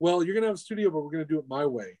 "Well, you're going to have a studio, but we're going to do it my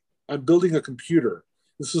way. I'm building a computer."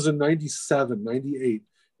 This was in 97, 98.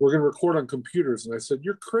 We're going to record on computers. And I said,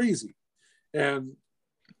 "You're crazy." And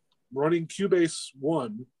running Cubase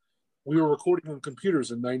 1, we were recording on computers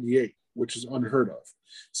in 98, which is unheard of.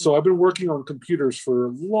 So I've been working on computers for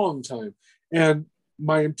a long time. And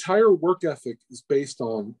my entire work ethic is based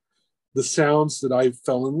on the sounds that I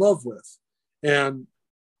fell in love with. And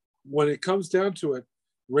when it comes down to it,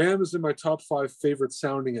 Ram is in my top 5 favorite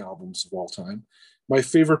sounding albums of all time, my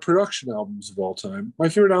favorite production albums of all time, my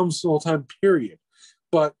favorite albums of all time, period.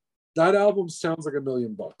 But that album sounds like $1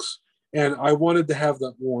 million. And I wanted to have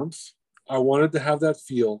that warmth. I wanted to have that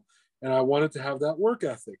feel. And I wanted to have that work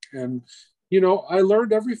ethic. And, I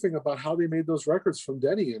learned everything about how they made those records from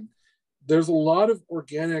Denny. And there's a lot of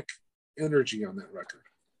organic energy on that record.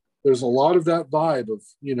 There's a lot of that vibe of,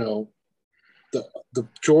 the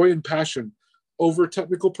joy and passion over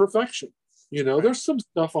technical perfection. There's some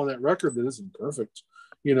stuff on that record that isn't perfect,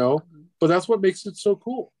 but that's what makes it so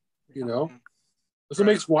cool. That's what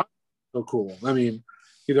makes Wild so cool. I mean,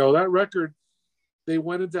 that record, they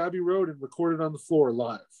went into Abbey Road and recorded on the floor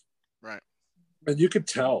live. Right. And you could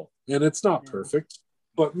tell, and it's not perfect,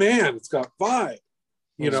 but man, it's got vibe.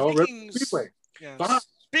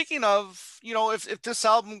 Speaking of, if this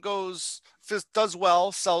album if it does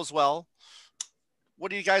well, sells well, what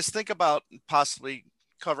do you guys think about possibly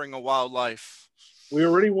covering a Wildlife? We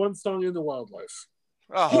already one song in the Wildlife.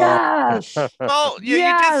 Oh. Yes. Well, yeah,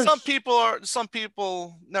 yes. You did. Some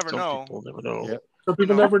people never know. Yeah. Some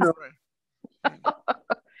people never know.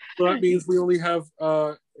 So that means we only have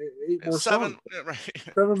 8 more songs.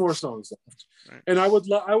 7 more songs left. Right. And I would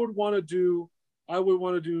want to do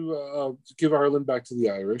Give Ireland Back to the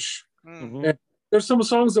Irish. Mm-hmm. And there's some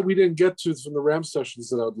songs that we didn't get to from the Ram sessions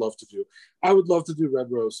that I would love to do. I would love to do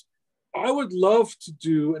Red Rose. I would love to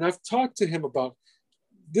do, and I've talked to him about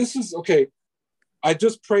this. Is okay. I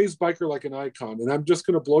just praised Biker Like an Icon, and I'm just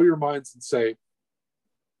going to blow your minds and say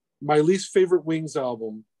my least favorite Wings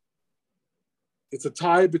album. It's a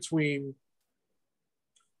tie between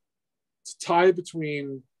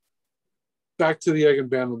Back to the Egg and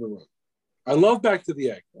Band on the Run. I love Back to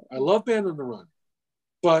the Egg. I love Band on the Run.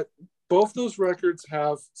 But both those records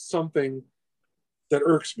have something that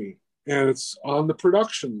irks me, and it's on the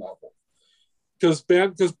production level. Because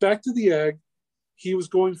Back to the Egg, he was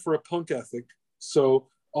going for a punk ethic. So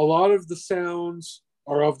a lot of the sounds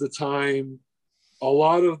are of the time. A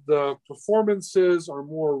lot of the performances are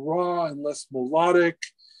more raw and less melodic.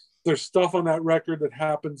 There's stuff on that record that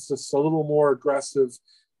happens that's a little more aggressive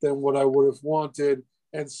than what I would have wanted,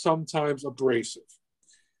 and sometimes abrasive.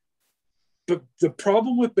 But the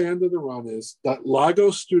problem with Band of the Run is that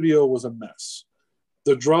Lago Studio was a mess.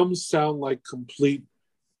 The drums sound like complete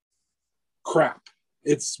crap.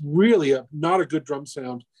 It's really not a good drum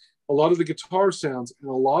sound. A lot of the guitar sounds and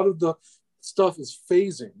a lot of the stuff is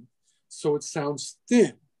phasing, so it sounds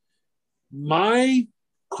thin. My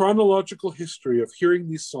chronological history of hearing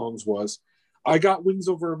these songs was I got Wings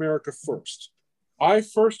Over America first. I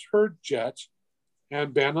first heard Jet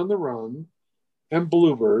and Band on the Run and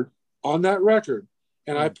Bluebird on that record.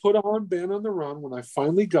 And I put on Band on the Run when I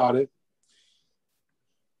finally got it.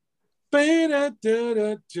 and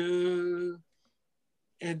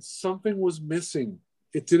something was missing.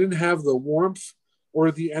 It didn't have the warmth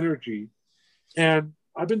or the energy. And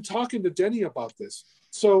I've been talking to Denny about this.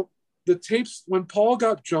 So the tapes, when Paul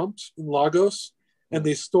got jumped in Lagos and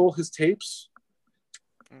they stole his tapes,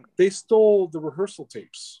 they stole the rehearsal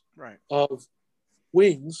tapes of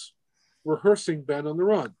Wings rehearsing Band on the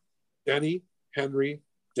Run. Denny, Henry,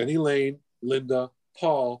 Denny Lane, Linda,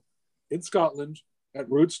 Paul in Scotland at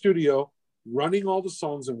Root Studio, running all the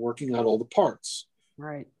songs and working out all the parts.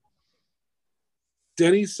 Right.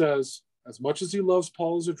 Denny says, as much as he loves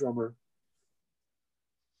Paul as a drummer,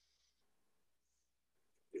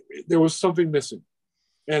 there was something missing.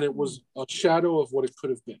 And it was a shadow of what it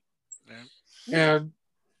could have been. Yeah. And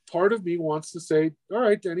part of me wants to say, all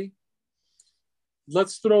right, Denny,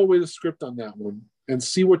 let's throw away the script on that one and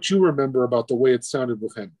see what you remember about the way it sounded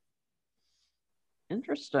with Henry.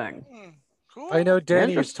 Interesting. Cool. I know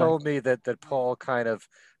Denny has told me that Paul kind of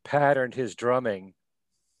patterned his drumming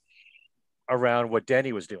around what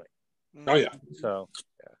Denny was doing. Oh, yeah. So,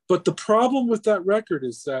 yeah. But the problem with that record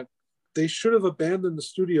is that they should have abandoned the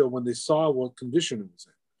studio when they saw what condition it was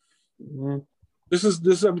in. Mm-hmm. This is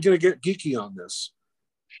I'm going to get geeky on this.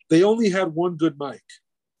 They only had one good mic.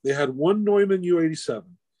 They had one Neumann U87.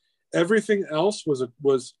 Everything else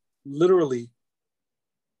was literally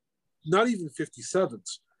not even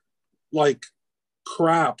 57s, like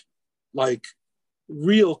crap, like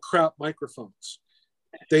real crap microphones.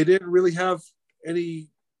 They didn't really have any,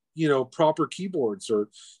 proper keyboards, or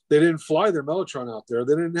they didn't fly their Mellotron out there.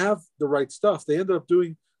 They didn't have the right stuff. They ended up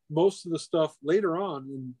doing most of the stuff later on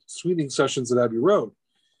in swinging sessions at Abbey Road.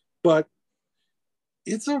 But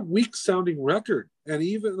it's a weak sounding record. And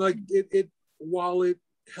even like it while it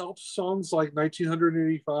helps songs like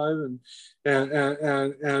 1985 and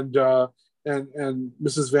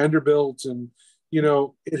Mrs. Vanderbilt, and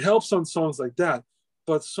it helps on songs like that.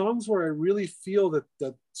 But songs where I really feel that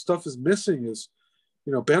stuff is missing is,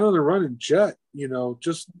 Band on the Run and Jet,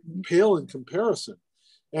 just pale in comparison.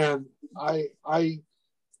 And I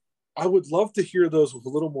would love to hear those with a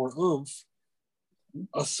little more oomph,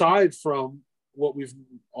 aside from what we've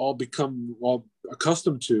all become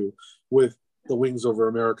accustomed to with the Wings Over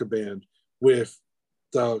America band, with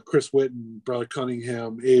the Chris Whitten, Brother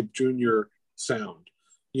Cunningham, Abe Jr. sound,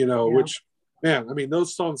 which, man, I mean,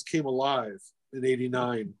 those songs came alive in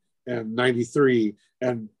 89 and 93.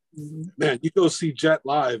 And man, you go see Jet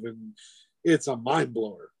live and it's a mind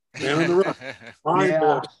blower. Man on the Run, mind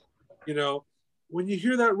blower. When you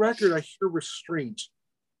hear that record, I hear restraint.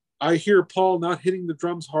 I hear Paul not hitting the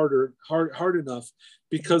drums hard enough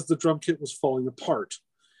because the drum kit was falling apart.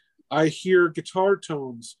 I hear guitar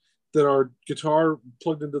tones that are guitar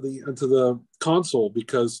plugged into the console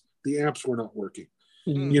because the amps were not working.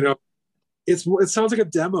 Mm-hmm. It sounds like a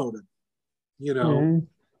demo. Mm-hmm.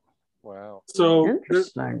 Wow. So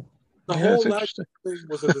interesting. The whole last thing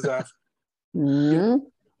was a disaster. Mm-hmm.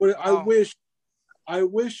 But I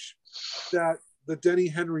wish that the Denny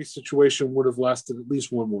Henry situation would have lasted at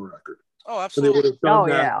least one more record. Oh, absolutely. And they would have done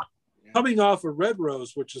that. Yeah. Coming off of Red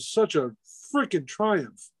Rose, which is such a freaking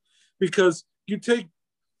triumph, because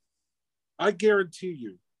I guarantee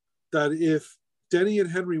you that if Denny and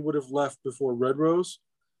Henry would have left before Red Rose,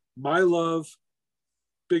 My Love,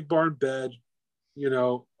 Big Barn Bed,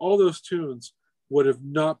 all those tunes would have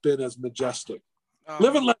not been as majestic.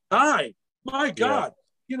 Live and Let Die. My God.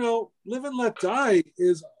 Live and Let Die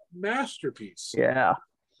is a masterpiece. Yeah.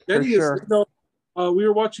 Denny is, we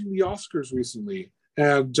were watching the Oscars recently,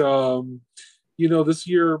 and this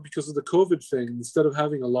year, because of the COVID thing, instead of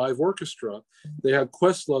having a live orchestra, they had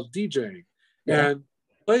Questlove DJing and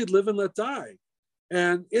played Live and Let Die.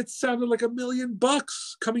 And it sounded like $1 million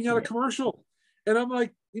coming out of commercial. And I'm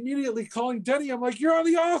like, immediately calling Denny, I'm like, you're on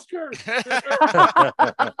the Oscars.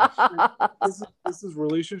 This is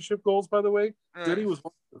relationship goals, by the way. Denny was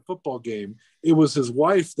watching a football game. It was his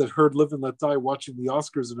wife that heard Live and Let Die watching the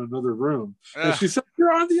Oscars in another room. And she said,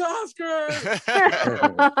 you're on the Oscars.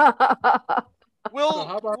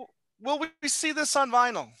 Will we see this on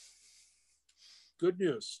vinyl? Good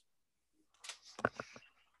news.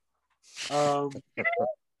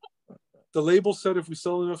 The label said if we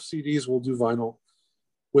sell enough CDs, we'll do vinyl.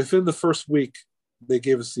 Within the first week, they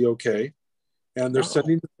gave us the okay, and they're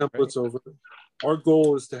sending the templates over. Our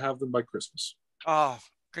goal is to have them by Christmas. Oh,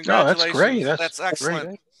 congratulations. That's great. That's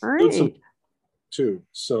excellent. Great. Too.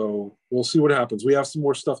 So we'll see what happens. We have some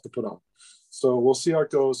more stuff to put on. So we'll see how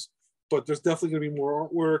it goes. But there's definitely going to be more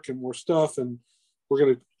artwork and more stuff, and we're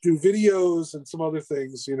going to do videos and some other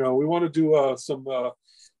things. We want to do some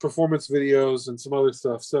performance videos and some other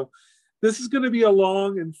stuff. So this is going to be a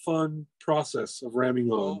long and fun process of ramming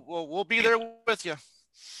on. We'll be there with you.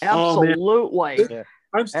 Absolutely. Oh,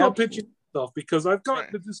 I'm still pitching myself because I've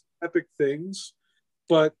gotten to do some epic things,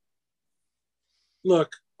 but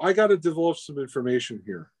look, I got to divulge some information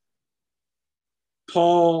here.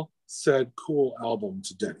 Paul said cool album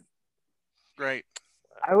to Denny. Great.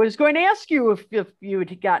 I was going to ask you if you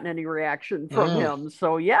had gotten any reaction from him.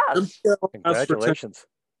 So yes. Congratulations.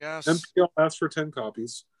 Yes. MPL asked for 10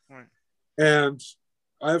 copies. Right. And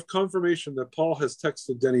I have confirmation that Paul has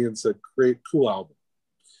texted Denny and said, great, cool album.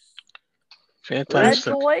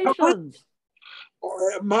 Fantastic. Congratulations.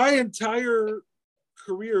 My entire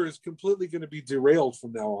career is completely going to be derailed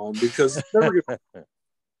from now on because it's never going to.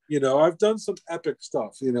 You know, I've done some epic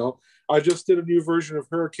stuff. You know, I just did a new version of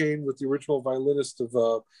Hurricane with the original violinist of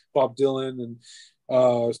Bob Dylan,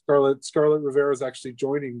 and Scarlett Rivera is actually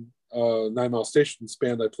joining 9 Mile Station's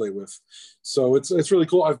band I play with. So it's really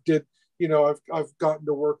cool. I've gotten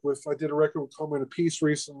to work with. I did a record with Coleman Peace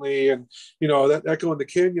recently, and you know that Echo in the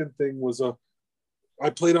Canyon thing was I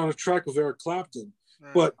played on a track with Eric Clapton,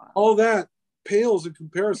 but all that pales in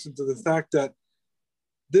comparison to the fact that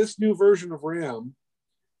this new version of Ram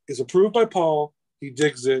is approved by Paul. He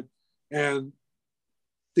digs it, and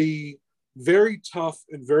the very tough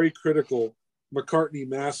and very critical McCartney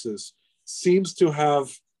masses seems to have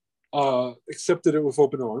accepted it with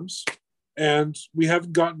open arms, and we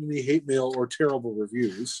haven't gotten any hate mail or terrible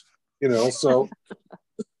reviews. You know, so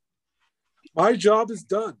my job is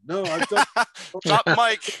done. No, I've done. Drop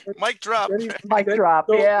mic drop. Mic drop.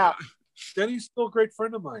 Yeah. Denny's still a great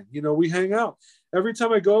friend of mine. You know, we hang out. Every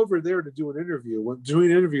time I go over there to do an interview, when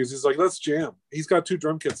doing interviews, he's like, let's jam. He's got 2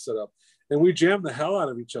 drum kits set up, and we jam the hell out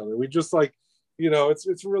of each other. We just like, you know, it's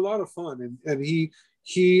a lot of fun. And he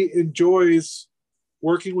enjoys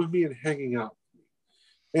working with me and hanging out with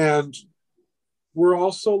me. And we're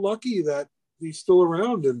all so lucky that he's still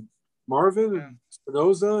around, and Marvin and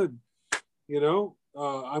Spinoza, and, you know,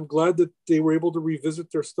 I'm glad that they were able to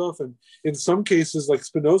revisit their stuff. And in some cases, like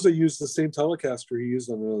Spinoza used the same Telecaster he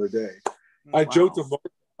used on Another Day. I joked with Mark,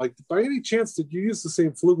 like, by any chance, did you use the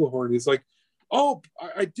same flugelhorn? He's like, oh,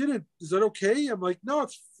 I didn't. Is that okay? I'm like, no,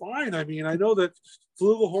 it's fine. I mean, I know that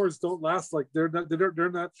flugelhorns don't last, like they're not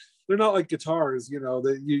like guitars, you know,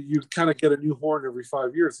 that you kind of get a new horn every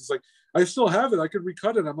 5 years. He's like, I still have it. I could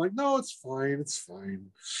recut it. I'm like, no, it's fine. It's fine.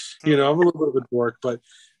 You know, I'm a little bit of a dork, but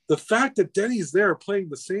the fact that Denny's there playing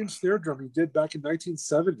the same snare drum he did back in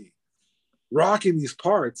 1970, rocking these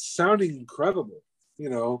parts, sounding incredible, you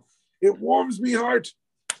know, it warms me heart.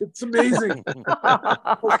 It's amazing.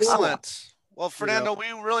 Excellent. Well, Fernando, we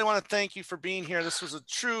really want to thank you for being here. This was a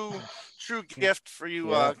true gift for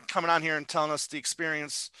you coming on here and telling us the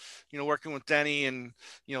experience, you know, working with Denny, and,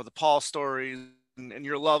 you know, the Paul stories, and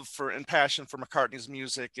your love for and passion for McCartney's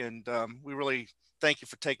music. And we really thank you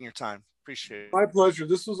for taking your time. Appreciate it. My pleasure.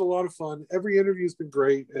 This was a lot of fun. Every interview has been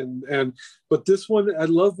great. But this one, I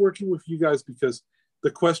love working with you guys because the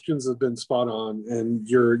questions have been spot on, and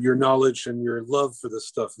your knowledge and your love for this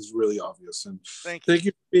stuff is really obvious. And thank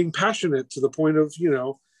you for being passionate to the point of, you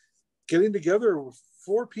know, getting together with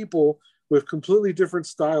 4 people with completely different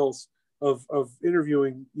styles of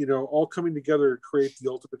interviewing, you know, all coming together to create the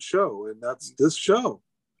ultimate show. And that's this show.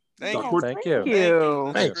 Thank you. Thank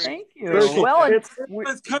you. Cool. Well,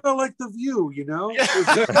 it's kind of like The View, you know?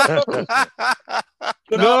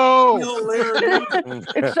 No.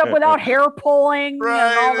 Except without hair pulling and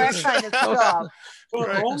all that kind of stuff.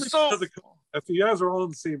 Well, only if you guys are all in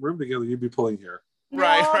the same room together, you'd be pulling hair.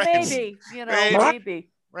 Maybe. You know,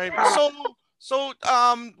 maybe. Right. So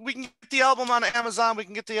we can get the album on Amazon. We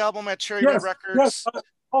can get the album at Cherry Red Records. Yes.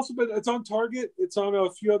 Also, but it's on Target. It's on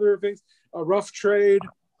a few other things. Rough Trade.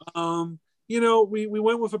 You know, we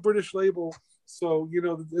went with a British label, so, you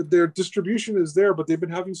know, their distribution is there, but they've been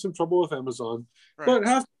having some trouble with Amazon.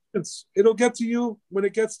 But it'll get to you when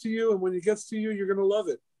it gets to you, and when it gets to you, you're gonna love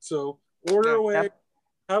it. So order away,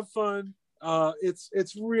 have fun.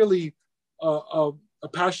 It's really a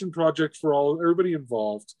passion project for everybody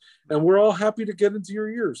involved, and we're all happy to get into your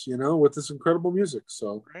ears, you know, with this incredible music.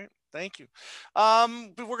 So great. Thank you.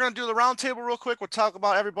 We're going to do the roundtable real quick. We'll talk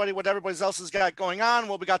about what everybody else has got going on.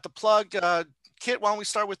 What we got to plug. Kit, why don't we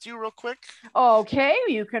start with you real quick? Okay.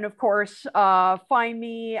 You can, of course, find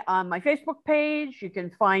me on my Facebook page. You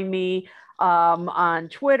can find me on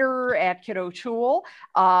Twitter at Kit O'Toole.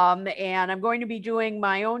 And I'm going to be doing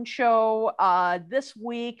my own show this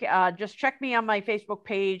week. Just check me on my Facebook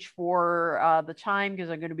page for the time, because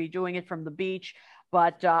I'm going to be doing it from the beach.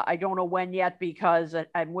 but I don't know when yet because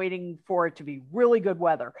I'm waiting for it to be really good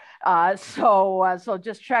weather. So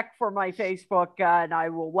just check for my Facebook, and I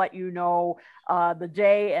will let you know the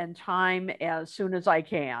day and time as soon as I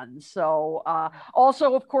can. So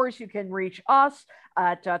also, of course, you can reach us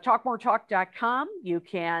at talkmoretalk.com. You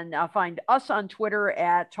can find us on Twitter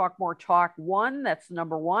at talkmoretalk1. That's the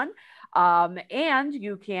number one. And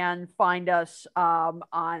you can find us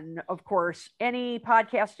on, of course, any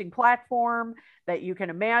podcasting platform that you can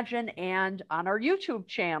imagine, and on our YouTube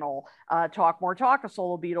channel, Talk More Talk, a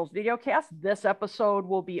Solo Beatles videocast. This episode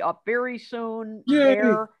will be up very soon. Yay.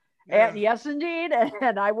 There. Yeah. And yes, indeed,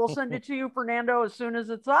 and I will send it to you, Fernando, as soon as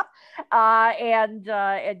it's up, and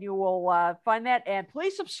you will find that. And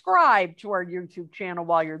please subscribe to our YouTube channel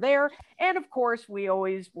while you're there. And of course, we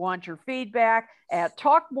always want your feedback at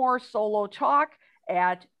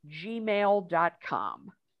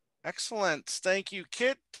talkmoresolotalk@gmail.com. Excellent. Thank you,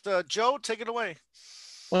 Kit. Joe, take it away.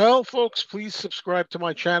 Well, folks, please subscribe to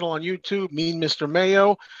my channel on YouTube, Mean Mr.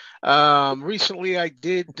 Mayo. Recently, I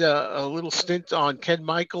did a little stint on Ken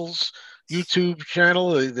Michaels' YouTube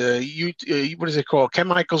channel, what is it called? Ken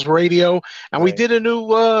Michaels Radio. And we did a new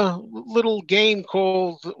little game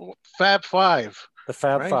called Fab Five. The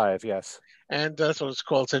Fab Five, yes. And that's what it's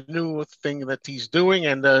called. It's a new thing that he's doing,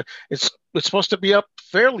 and it's supposed to be up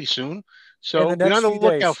fairly soon. So be on the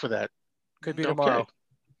lookout for that. Could be tomorrow.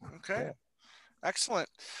 Okay. Yeah. Excellent.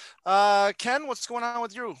 Ken, what's going on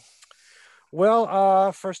with you?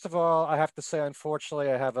 Well, first of all, I have to say,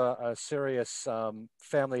 unfortunately, I have a serious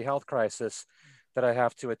family health crisis that I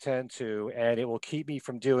have to attend to, and it will keep me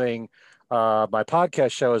from doing my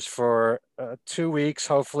podcast shows for 2 weeks,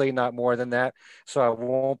 hopefully not more than that. So I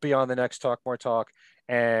won't be on the next Talk More Talk.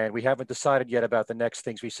 And we haven't decided yet about the next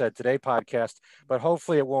Things We Said Today podcast, but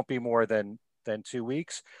hopefully it won't be more than 2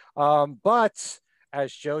 weeks. But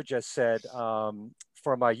as Joe just said,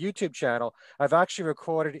 for my YouTube channel, I've actually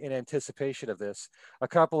recorded, in anticipation of this, a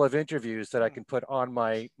couple of interviews that I can put on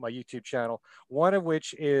my YouTube channel. One of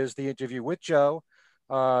which is the interview with Joe.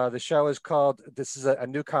 The show is called, this is a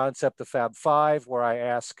new concept, the Fab Five, where I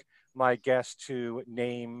ask my guest to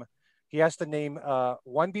name, he has to name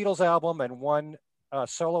one Beatles album and one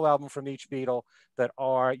solo album from each Beatle that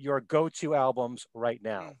are your go-to albums right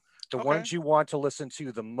now. The ones you want to listen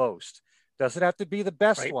to the most. Doesn't have to be the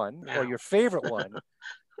best one or your favorite one.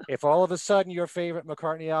 If all of a sudden your favorite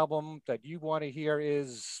McCartney album that you want to hear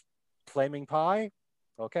is Flaming Pie,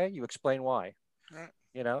 okay, you explain why. Right.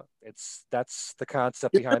 You know, that's the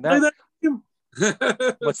concept behind that.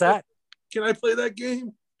 What's that? Can I play that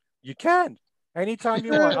game? You can. Anytime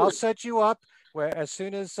you want. I'll set you up where as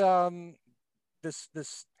soon as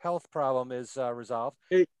this health problem is resolved.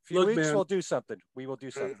 Hey, a few weeks, man, we'll do something. We will do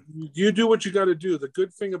something. You do what you got to do. The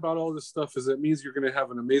good thing about all this stuff is it means you're going to have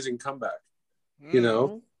an amazing comeback, you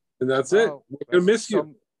know, and that's it. We're going to miss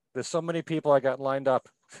you. There's so many people I got lined up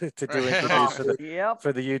to do interviews for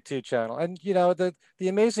the YouTube channel. And, you know, the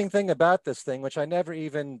amazing thing about this thing, which I never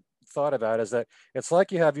even thought about, is that it's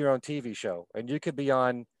like you have your own TV show and you could be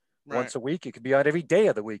on once a week. You could be on every day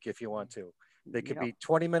of the week if you want to. They could be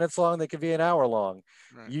 20 minutes long. They could be an hour long.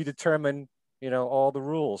 Right. You determine, you know, all the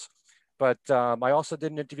rules. But I also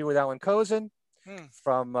did an interview with Alan Kozin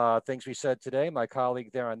from Things We Said Today, my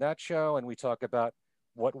colleague there on that show. And we talk about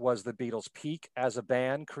what was the Beatles' peak as a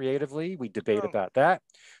band creatively. We debate about that.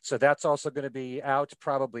 So that's also going to be out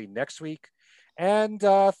probably next week. And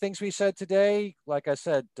Things We Said Today, like I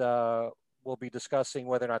said, we'll be discussing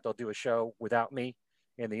whether or not they'll do a show without me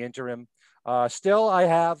in the interim. Still, I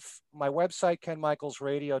have my website,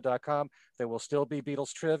 kenmichaelsradio.com. There will still be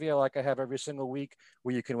Beatles trivia like I have every single week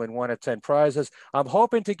where you can win 1 of 10 prizes. I'm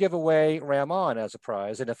hoping to give away Ram On as a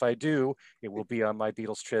prize. And if I do, it will be on my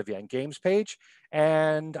Beatles trivia and games page.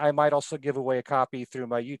 And I might also give away a copy through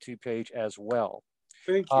my YouTube page as well.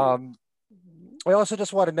 Thank you. I also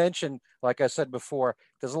just want to mention, like I said before,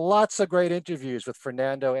 there's lots of great interviews with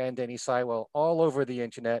Fernando and Denny Seiwell all over the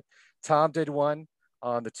internet. Tom did one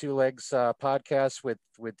on the Two Legs podcast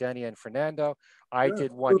with Denny and Fernando. I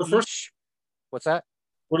did one each. What's that?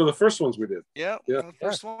 One of the first ones we did. Yeah. One of the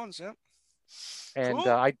first ones, yeah. And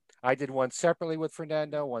cool. I did one separately with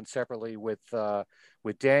Fernando, one separately with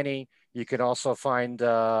Danny. You can also find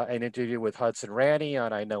an interview with Hudson Ranny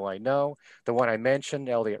on I Know. The one I mentioned,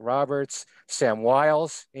 Elliot Roberts, Sam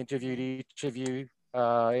Wiles interviewed each of you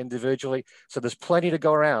individually. So there's plenty to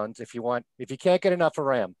go around if you want. If you can't get enough of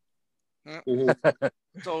Ram.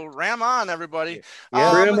 So ram on, everybody.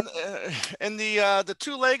 Yeah. In the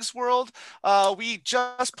two legs world, we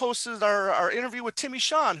just posted our interview with Timmy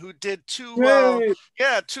Sean, who did two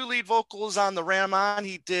lead vocals on the Ram On.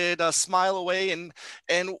 He did Smile Away, and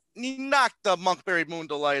he knocked the Monkberry Moon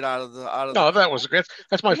Delight out of the. No, that was great.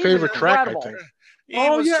 That's my favorite track, I think. I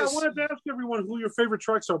wanted to ask everyone who your favorite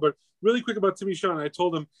tracks are, but really quick about Timmy Sean, I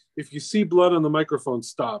told him, if you see blood on the microphone,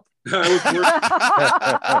 stop. I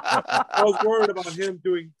was worried about him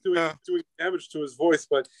doing damage to his voice,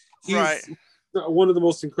 but he's one of the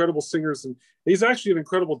most incredible singers, and he's actually an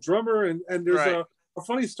incredible drummer. And there's a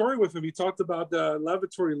funny story with him. He talked about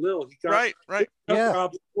Lavatory Lil. He got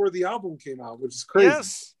before the album came out, which is crazy.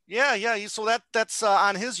 Yes. Yeah. So that's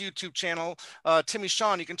on his YouTube channel, Timmy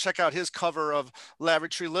Sean. You can check out his cover of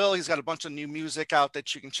Lavatory Lil. He's got a bunch of new music out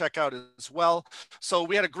that you can check out as well. So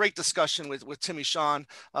we had a great discussion with Timmy Sean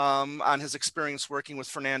on his experience working with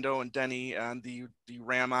Fernando and Denny and the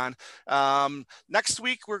Ram On. Next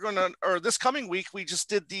week this coming week, we just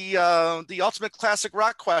did the Ultimate Classic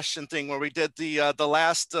Rock Question thing, where we did the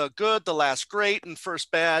last good, the last great, and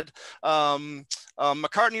first bad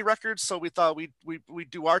McCartney records. So we thought we'd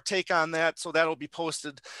do our take on that. So that'll be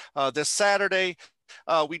posted this Saturday.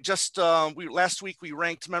 Last week we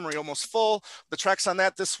ranked Memory Almost Full. The tracks on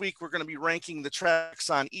that this week, we're going to be ranking the tracks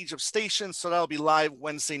on Egypt Station. So that'll be live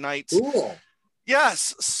Wednesday night. Cool.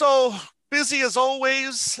 Yes. So busy as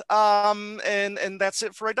always. And that's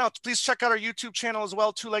it for right now. Please check out our YouTube channel as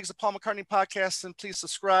well, Two Legs of Paul McCartney Podcast, and please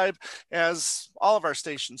subscribe as all of our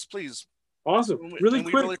stations, please. Awesome. Really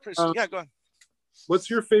quick. Go on. What's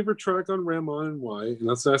your favorite track on Ram On and why? And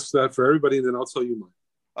let's ask that for everybody, and then I'll tell you mine.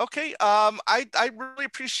 Okay. I really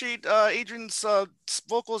appreciate Adrian's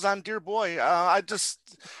vocals on Dear Boy. I just,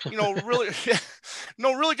 really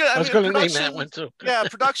good. I was going to name that one too. Yeah,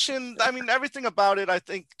 production. I mean, everything about it, I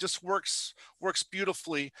think, just works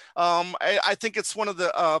beautifully. I think it's one of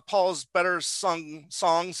the Paul's better sung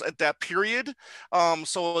songs at that period.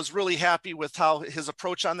 So I was really happy with how his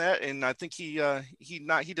approach on that, and I think he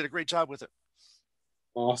did a great job with it.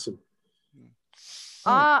 Awesome.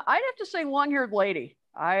 I'd have to say Long-Haired Lady.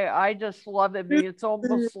 I just love it. It's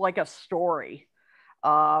almost like a story.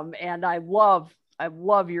 And I love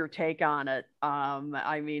your take on it.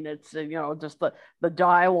 I mean, it's, just the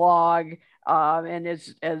dialogue. And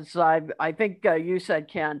as I think you said,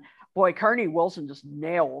 Ken, boy, Carney Wilson just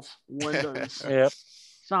nails Linda's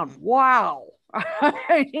sound. Wow.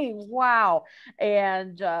 I mean, wow.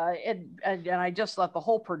 And I just thought the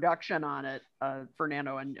whole production on it,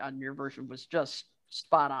 Fernando, and on your version was just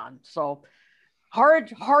spot on. So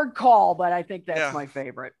hard call, but I think that's my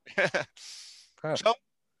favorite. Joe?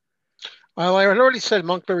 Well, I had already said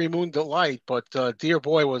Monkberry Moon Delight, but Dear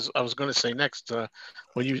Boy I was going to say next. I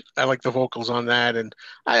like the vocals on that, and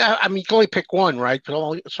I mean, you can only pick one, right? But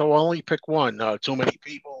I'll only pick one. Too Many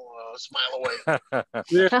People, Smile Away.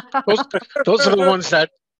 Those are the ones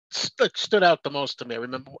that stood out the most to me. I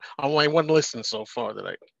remember on my one listen so far that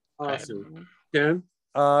I had. Ken?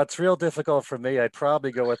 It's real difficult for me. I'd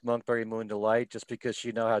probably go with Monkberry Moon Delight, just because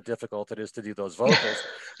you know how difficult it is to do those vocals.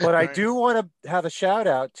 But I do want to have a shout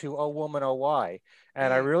out to Oh Woman, Oh Why.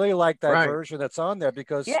 And I really like that version that's on there,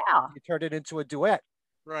 because you turned it into a duet.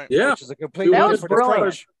 Right. Yeah. Which is a completely different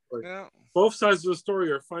approach. Yeah. Both sides of the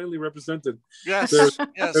story are finally represented. Yes. There's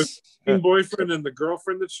the boyfriend and the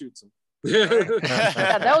girlfriend that shoots him.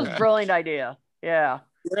 That was a brilliant idea. Yeah.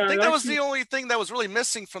 I think that was the only thing that was really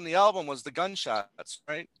missing from the album was the gunshots,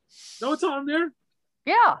 right? No, it's on there.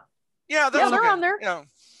 Yeah. Yeah, they're on there. Yeah.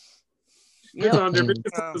 It's on there, but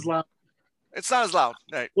it's not as loud. It's not as loud.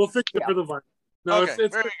 Right. We'll fix it for the vinyl. No, okay,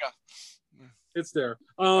 there we go. It's there.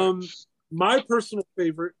 My personal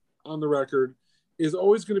favorite on the record is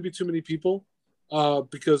always going to be Too Many People,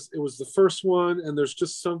 because it was the first one, and there's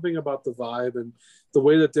just something about the vibe, and the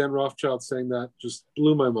way that Dan Rothschild sang that just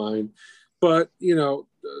blew my mind. But,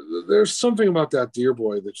 there's something about that Dear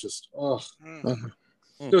Boy that just,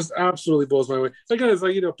 just absolutely blows my way. Again, it's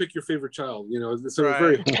like, pick your favorite child, it's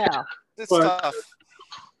very it's tough.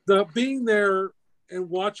 Being there and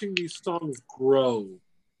watching these songs grow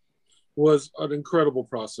was an incredible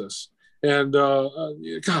process. And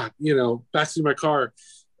God, backseat in my car.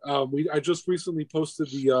 I just recently posted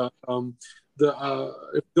if you go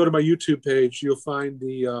to my YouTube page, you'll find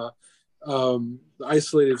the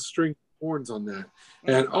isolated string horns on that,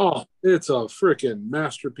 and it's a freaking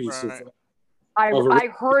masterpiece. Right. I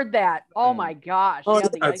heard that. Oh my gosh!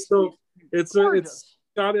 So it's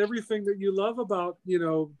got everything that you love about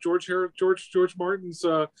George Martin's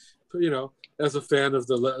as a fan of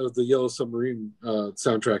the Yellow Submarine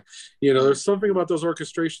soundtrack, there's something about those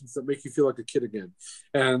orchestrations that make you feel like a kid again.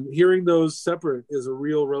 And hearing those separate is a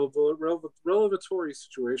real revelatory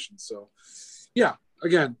situation. So, yeah,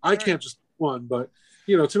 again, I can't just one, but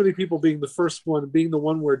too many people being the first one, being the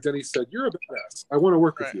one where Denny said, "You're a badass. I want to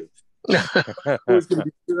work with you."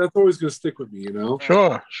 That's always going to stick with me,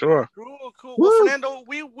 Sure. Cool. Well, Fernando,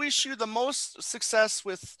 we wish you the most success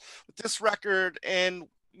with this record, and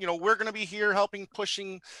we're going to be here helping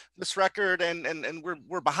pushing this record, and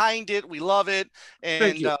we're behind it. We love it,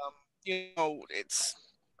 and it's,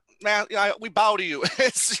 man, we bow to you.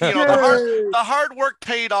 It's the hard work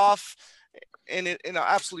paid off. And it,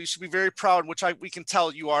 absolutely, you should be very proud, which we can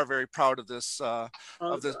tell you are very proud of this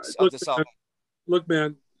this album. Look,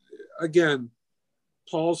 man, again,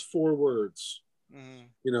 Paul's 4 words.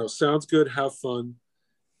 Sounds good, have fun.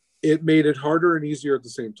 It made it harder and easier at the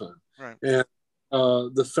same time. Right. And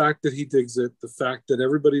the fact that he digs it, the fact that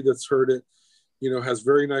everybody that's heard it, has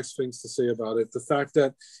very nice things to say about it, the fact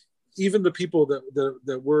that even the people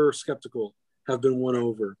that were skeptical have been won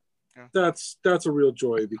over. Yeah. That's a real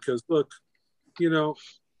joy, because look,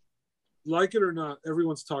 like it or not,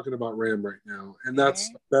 everyone's talking about Ram right now, and that's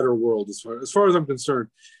a better world as far as I'm concerned.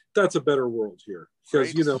 That's a better world here,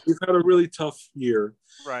 because we've had a really tough year.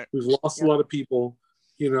 Right. We've lost a lot of people.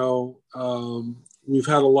 We've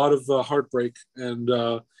had a lot of heartbreak, and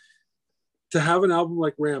to have an album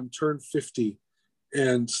like Ram turn 50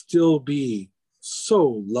 and still be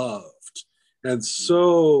so loved and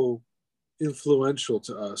so influential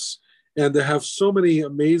to us, and to have so many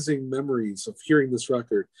amazing memories of hearing this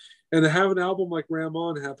record, and to have an album like Ram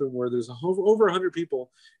On happen where there's over 100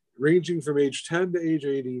 people ranging from age 10 to age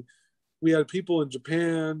 80. We had people in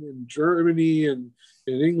Japan and Germany and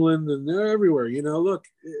in England and everywhere. Look,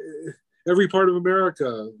 every part of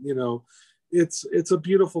America. It's a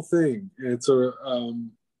beautiful thing. It's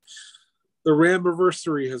the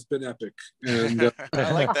Ramiversary has been epic, and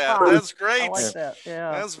I like that. That's great. I like that.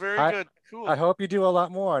 Yeah, that's very good. Cool. I hope you do a lot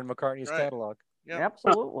more on McCartney's catalog. Yeah,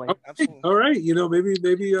 absolutely. Absolutely. All right,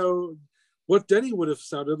 maybe what Denny would have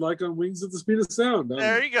sounded like on Wings of the Speed of Sound.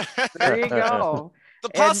 There you go. There you go. The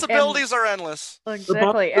possibilities are endless.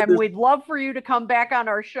 Exactly, and we'd love for you to come back on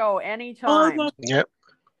our show anytime. Yep.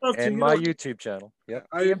 And my YouTube channel. Yep.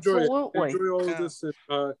 I enjoy it. I enjoy all of this.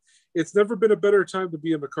 And, it's never been a better time to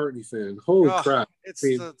be a McCartney fan. Holy crap! It's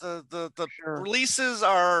the releases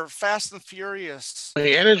are fast and furious.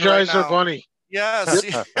 The Energizer Bunny. Yes.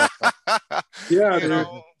 Yeah, dude.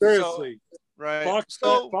 Seriously. Right.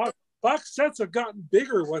 Box sets have gotten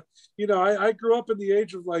bigger. I grew up in the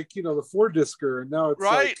age of the 4-discer, and now it's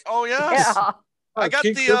right. Oh yes. Yeah. I got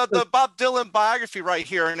the Bob Dylan biography right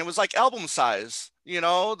here, and it was like album size.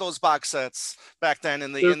 Those box sets back then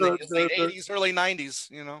in the late 80s, early 90s.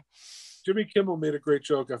 Jimmy Kimmel made a great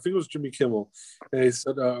joke. I think it was Jimmy Kimmel, and he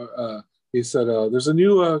said, "There's a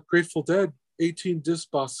new Grateful Dead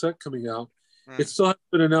 18-disc box set coming out. It still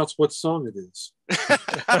hasn't been announced what song it is."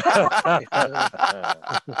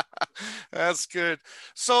 That's good.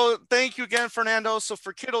 So thank you again, Fernando. So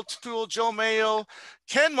for Kid O'Toole, Joe Mayo,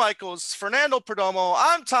 Ken Michaels, Fernando Perdomo,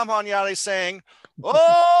 I'm Tom Hanyade saying,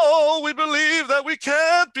 "Oh, we believe that we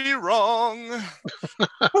can't be wrong."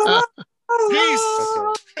 Peace.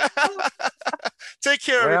 Take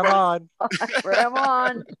care, everybody. Ram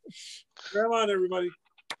on. Ram on, everybody.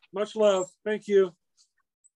 Much love. Thank you.